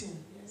resist him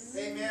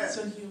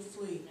so he'll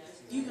flee.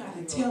 You got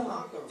to tell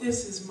him,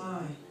 this is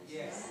mine.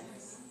 Yes.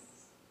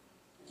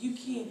 You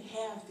can't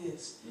have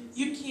this.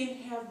 You can't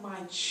have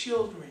my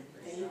children.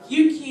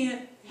 You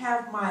can't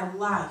have my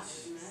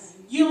life.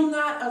 You'll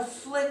not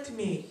afflict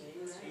me.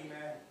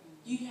 Amen.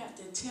 You have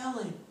to tell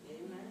him.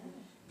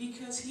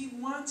 Because he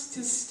wants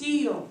to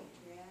steal.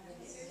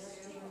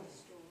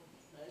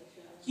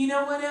 You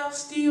know what else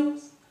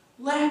steals?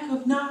 Lack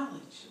of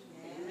knowledge.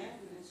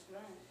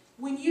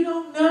 When you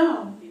don't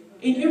know,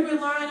 and you're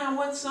relying on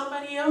what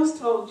somebody else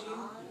told you,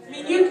 I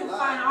mean, you can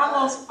find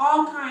almost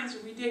all kinds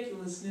of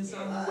ridiculousness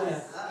on the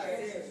web.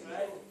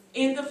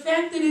 And the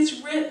fact that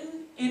it's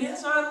written and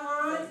it's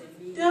online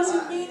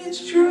doesn't mean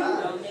it's true.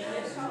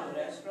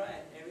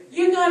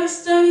 You got to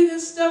study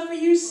this stuff for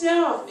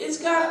yourself. It's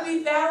got to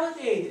be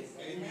validated.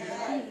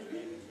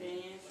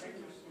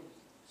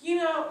 You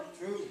know,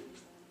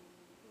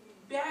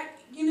 back,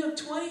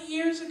 20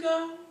 years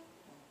ago,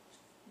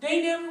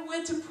 they never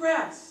went to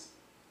press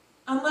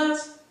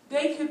unless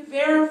they could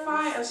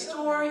verify a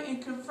story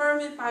and confirm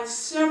it by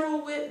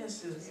several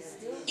witnesses.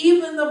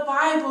 Even the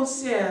Bible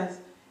says,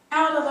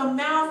 out of the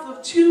mouth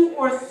of 2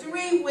 or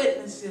 3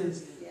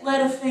 witnesses,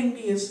 let a thing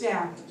be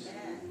established.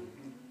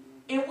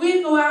 And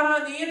we go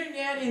out on the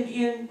internet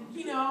and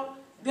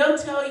they'll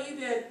tell you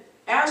that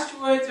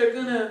asteroids are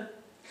going to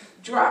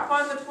drop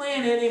on the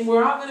planet and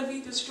we're all going to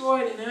be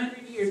destroyed in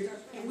 100 years.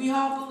 And we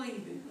all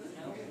believe it.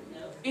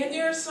 And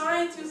there are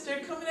scientists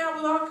that are coming out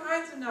with all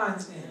kinds of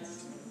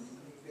nonsense.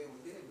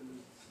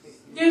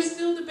 They're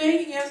still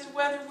debating as to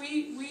whether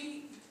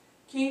we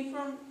came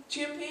from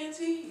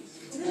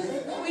chimpanzees.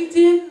 We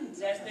didn't.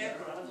 That's their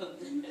problem.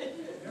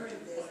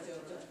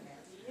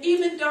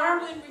 Even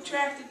Darwin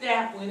retracted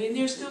that one, and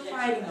they're still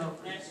fighting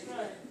over it. That's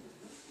right.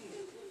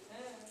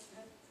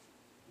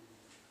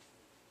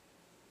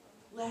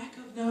 Lack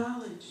of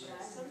knowledge.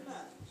 Lack of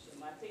knowledge.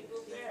 My people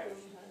perish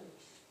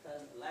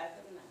because lack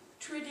of knowledge.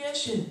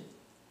 Tradition.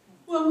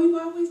 Well, we've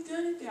always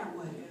done it that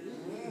way.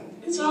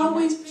 It's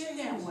always been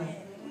that way.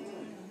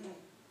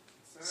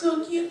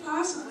 So it can't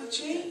possibly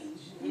change.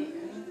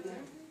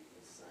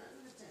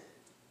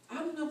 I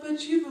don't know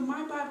about you, but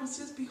my Bible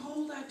says,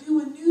 behold, I do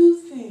a new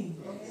thing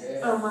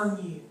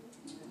among you.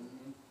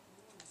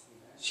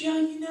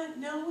 Shall you not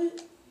know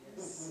it?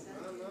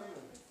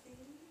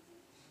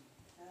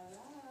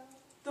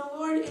 The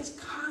Lord is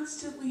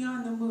constantly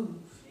on the move.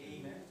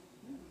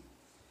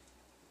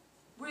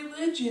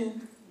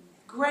 religion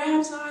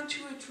grabs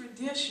onto a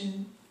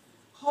tradition,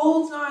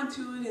 holds on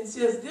to it, and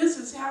says, this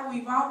is how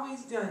we've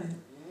always done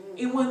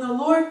it. And when the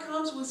Lord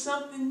comes with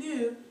something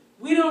new,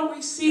 we don't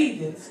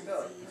receive it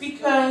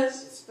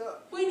because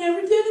we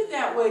never did it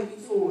that way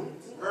before.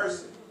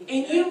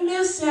 And you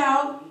miss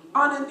out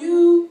on a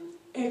new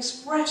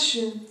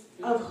expression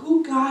of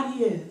who God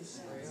is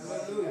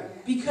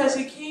because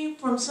it came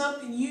from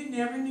something you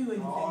never knew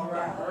anything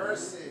about.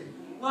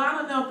 Well, I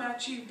don't know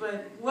about you,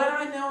 but what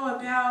I know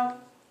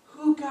about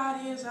who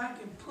God is, I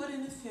can put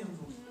in a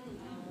thimble.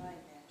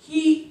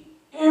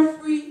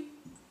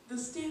 The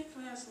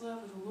steadfast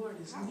love of the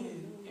Lord is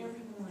new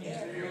every morning.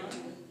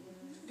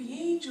 The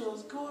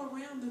angels go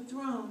around the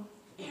throne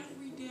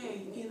every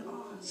day in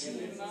awe,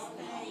 saying,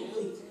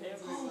 holy,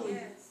 holy,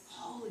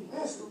 holy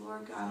is the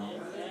Lord God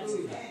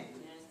Almighty.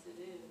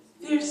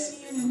 They're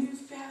seeing a new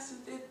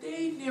facet that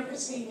they've never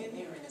seen, and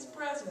they're in His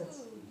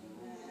presence.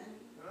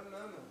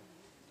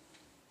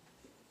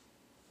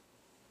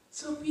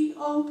 So be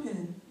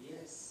open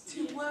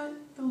to what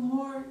the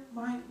Lord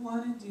might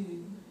want to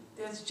do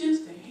that's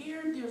just a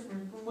hair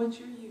different from what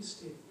you're used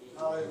to.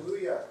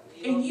 Hallelujah.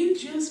 And you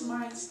just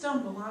might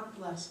stumble on a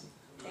blessing.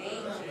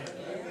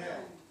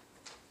 Amen.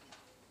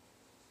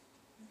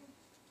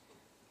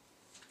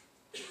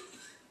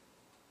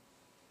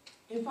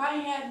 If I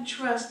hadn't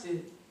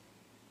trusted,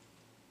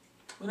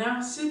 when I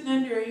was sitting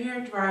under a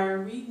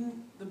hairdryer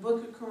reading the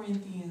book of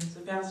Corinthians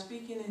about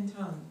speaking in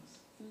tongues,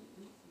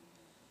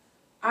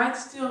 I'd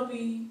still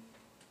be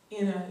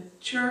in a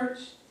church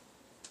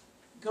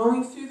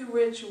going through the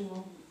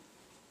ritual.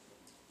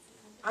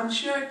 I'm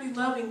sure I'd be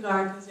loving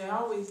God because I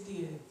always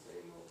did.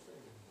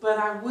 But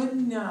I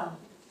wouldn't know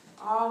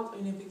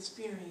and have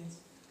experienced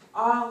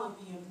all of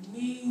the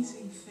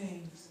amazing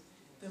things,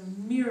 the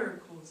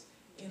miracles,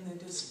 and the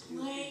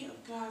display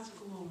of God's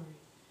glory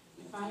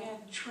if I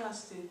hadn't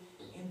trusted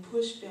and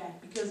pushed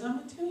back. Because I'm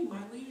going to tell you,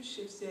 my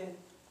leadership said,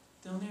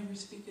 don't ever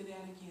speak of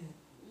that again.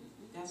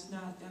 That's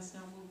not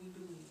what we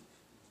believe.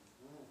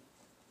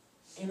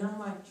 And I'm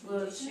like,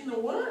 well, it's in the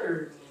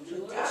Word.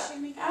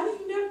 How do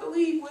you not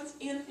believe what's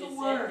in the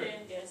Word?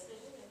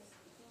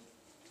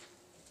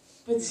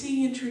 But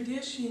see, in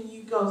tradition,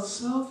 you go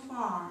so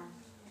far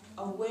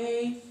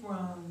away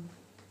from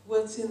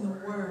what's in the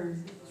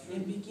Word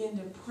and begin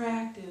to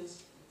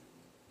practice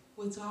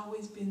what's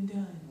always been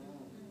done,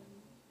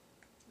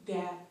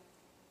 that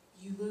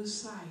you lose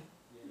sight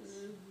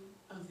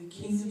of the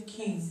King of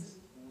Kings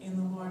and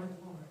the Lord of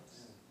Lords.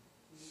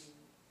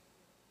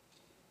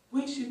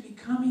 We should be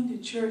coming to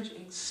church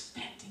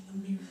expecting a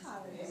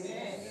miracle.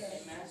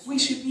 We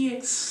should be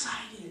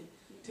excited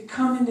to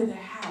come into the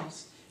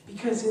house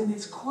because in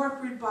this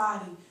corporate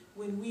body,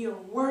 when we are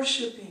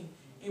worshiping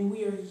and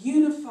we are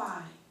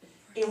unified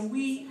and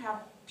we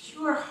have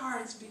pure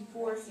hearts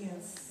before Him,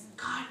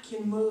 God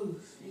can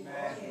move.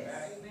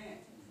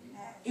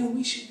 And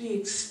we should be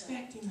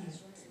expecting it.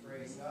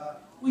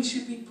 We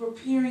should be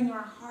preparing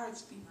our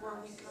hearts before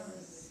we come.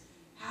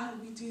 How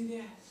do we do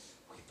that?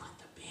 We put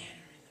the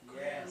banner in the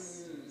ground.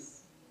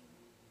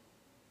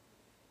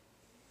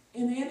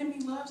 And the enemy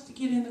loves to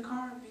get in the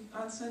car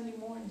on Sunday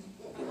morning.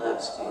 He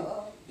loves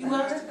to. He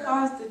loves to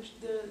cause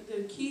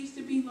the keys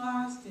to be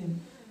lost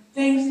and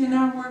things to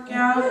not work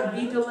out and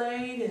be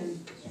delayed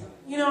and,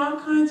 all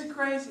kinds of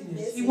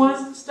craziness. He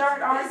wants to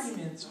start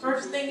arguments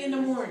first thing in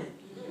the morning.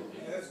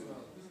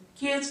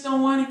 Kids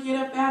don't want to get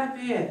up out of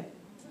bed.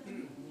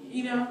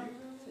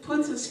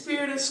 Puts a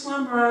spirit of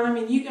slumber on them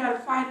and you got to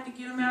fight to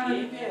get them out of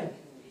the bed.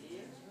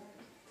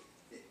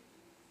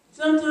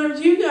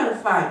 Sometimes you got to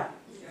fight.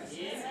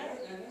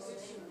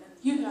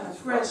 You got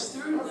to press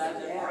through.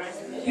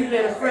 You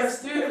better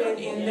press through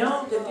and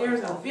know that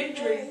there's a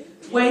victory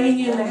waiting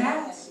in the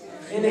house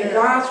and that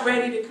God's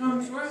ready to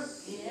come through.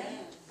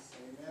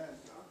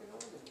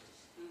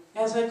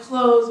 As I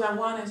close, I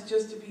want us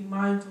just to be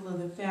mindful of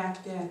the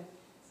fact that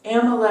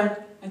Amalek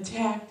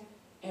attacked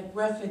at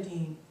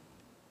Rephidim.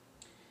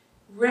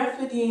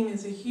 Rephidim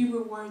is a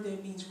Hebrew word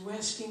that means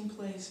resting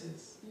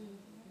places.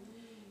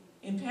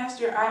 And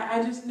Pastor,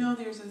 I just know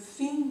there's a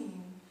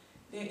theme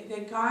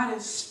that God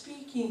is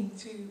speaking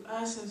to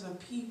us as a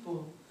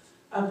people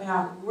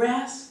about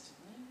rest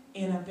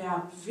and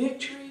about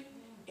victory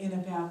and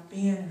about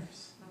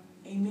banners.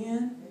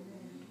 Amen?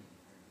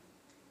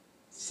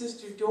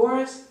 Sister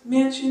Doris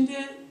mentioned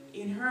it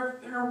in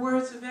her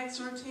words of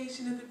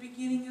exhortation at the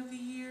beginning of the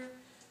year.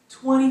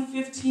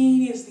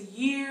 2015 is the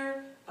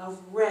year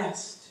of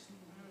rest.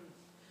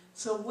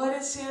 So what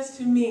it says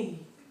to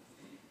me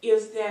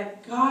is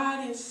that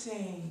God is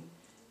saying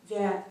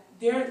that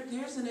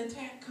there's an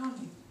attack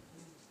coming,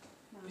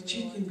 but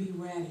you can be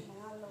ready.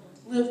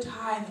 Lift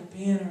high the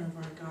banner of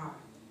our God.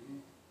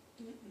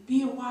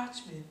 Be a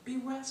watchman. Be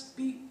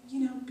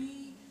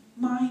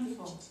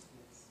mindful.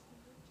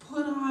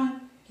 Put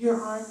on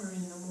your armor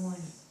in the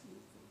morning.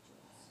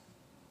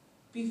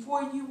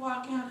 Before you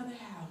walk out of the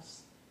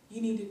house,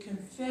 you need to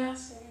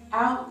confess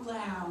out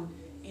loud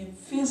and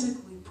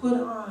physically put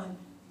on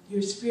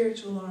your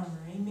spiritual armor.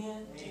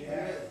 Amen?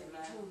 Amen.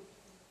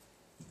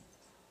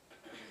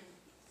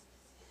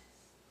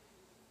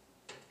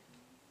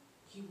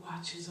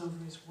 watches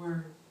over his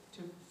word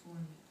to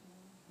perform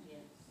it. Yes.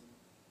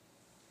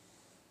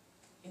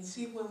 And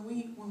see,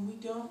 when we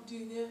don't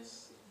do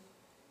this,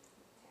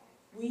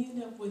 we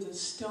end up with a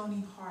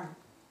stony heart.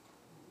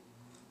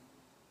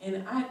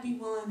 And I'd be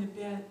willing to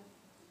bet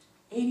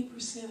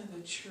 80% of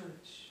the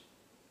church,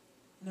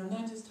 and I'm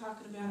not just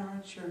talking about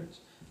our church,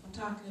 I'm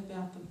talking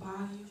about the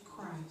body of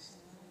Christ,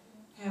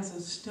 has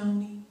a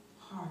stony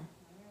heart.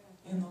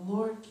 And the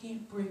Lord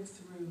can't break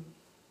through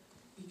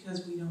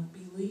because we don't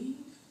believe,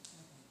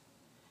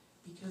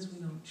 because we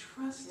don't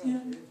trust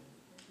him,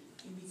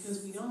 and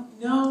because we don't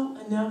know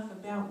enough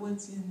about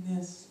what's in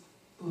this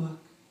book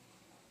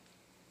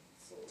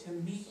to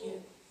make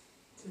it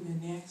to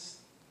the next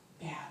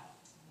battle.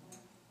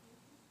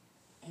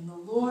 And the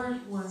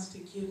Lord wants to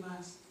give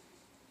us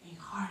a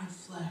heart of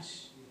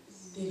flesh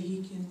that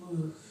he can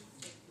move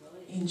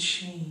and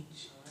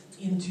change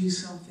and do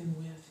something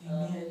with.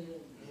 Amen.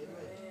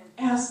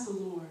 Ask the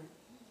Lord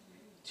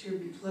to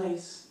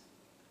replace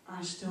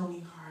our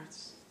stony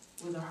hearts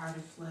with a heart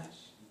of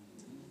flesh.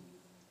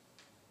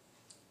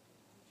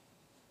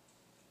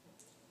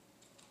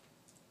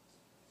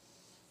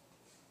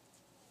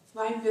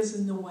 Life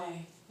isn't the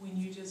way when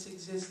you're just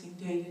existing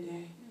day to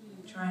day,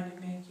 trying to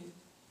make it.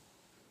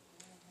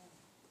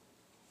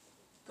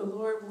 The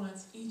Lord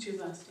wants each of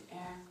us to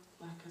act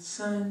like a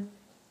son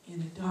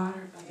and a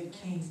daughter of the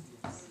King.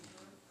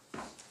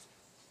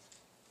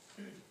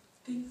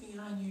 Think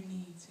beyond your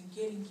needs and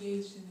get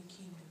engaged in the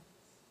kingdom.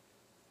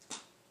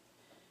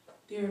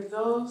 There are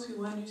those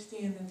who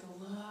understand that the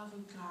love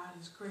of God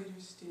is greater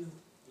still.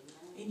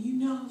 And you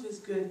know of his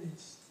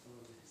goodness.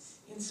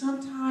 And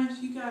sometimes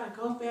you got to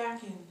go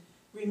back and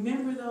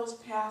remember those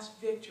past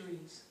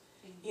victories.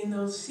 In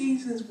those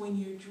seasons when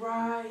you're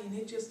dry and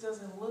it just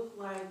doesn't look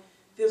like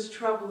this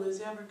trouble is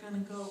ever going to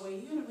go away.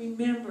 You got to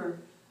remember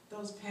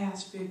those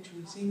past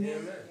victories. Amen.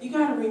 Amen. You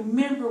got to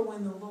remember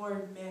when the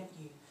Lord met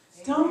you.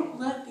 Don't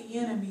let the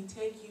enemy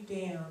take you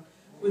down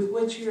with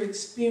what you're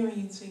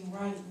experiencing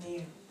right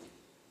now.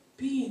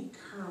 Be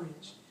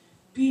encouraged.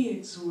 Be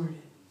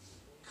exhorted.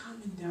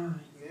 Come and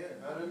dine. Yeah,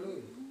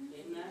 hallelujah.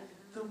 Amen.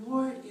 The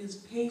Lord is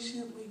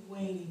patiently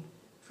waiting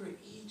for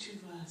each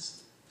of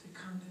us to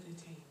come to the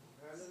table.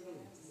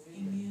 Hallelujah.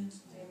 Amen.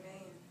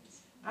 Amen.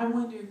 I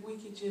wonder if we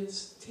could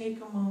just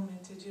take a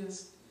moment to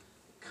just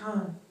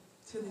come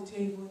to the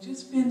table and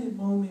just spend a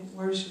moment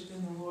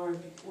worshiping the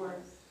Lord before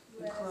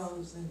we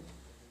close. And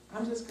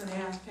I'm just going to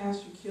ask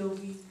Pastor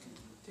Kilby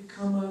to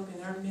come up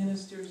and our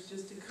ministers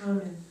just to come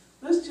and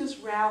let's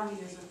just rally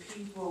as a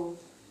people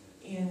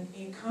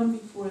and come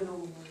before the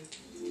Lord.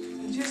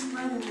 And just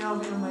let him know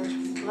how much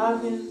we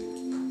love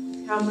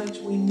him, how much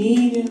we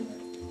need him.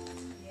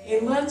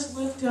 And let's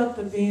lift up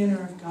the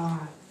banner of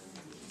God.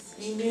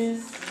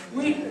 Amen.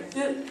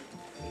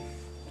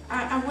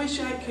 I wish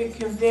I could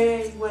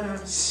convey what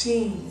I'm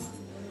seeing.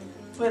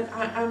 But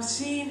I'm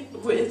seeing,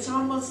 it's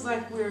almost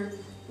like we're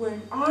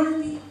an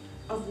army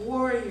of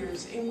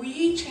warriors. And we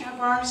each have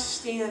our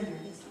standard.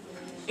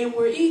 And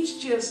we're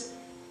each just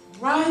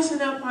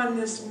rising up on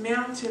this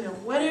mountain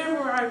of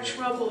whatever our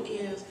trouble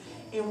is.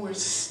 And we're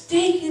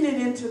staking it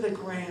into the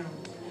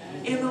ground.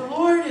 And the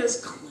Lord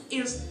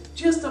is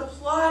just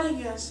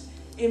applauding us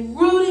and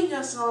rooting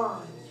us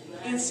on.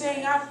 And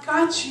saying, I've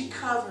got you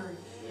covered.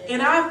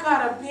 And I've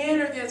got a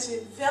banner that's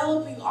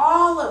enveloping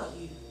all of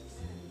you.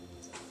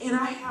 And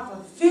I have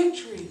a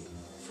victory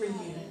for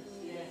you.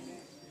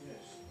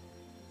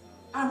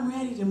 I'm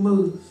ready to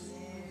move.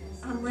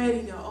 I'm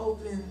ready to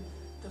open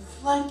the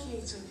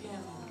floodgates of heaven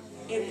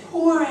and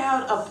pour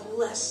out a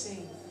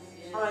blessing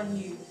on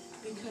you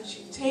because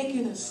you've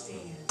taken a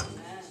stand.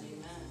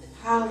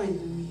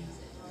 Hallelujah.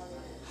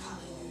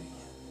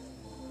 Hallelujah.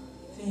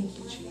 Thank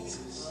you,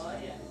 Jesus.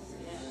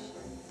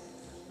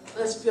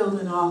 Let's build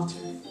an altar.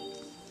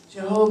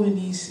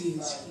 Jehova-Nissi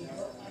is here.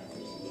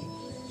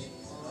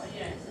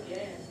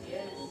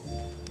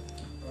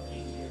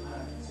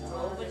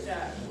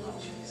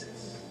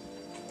 Jesus.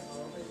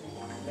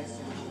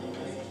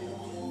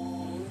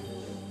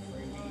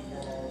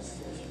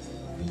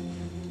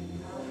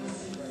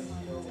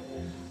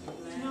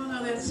 You don't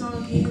know that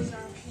song, He is our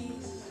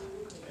peace?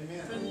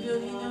 Amen. Brother Bill,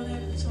 you know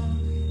that song?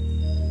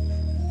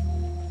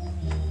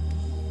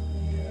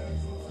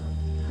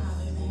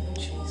 Hallelujah,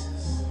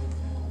 Jesus.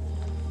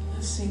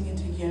 Let's sing it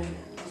together.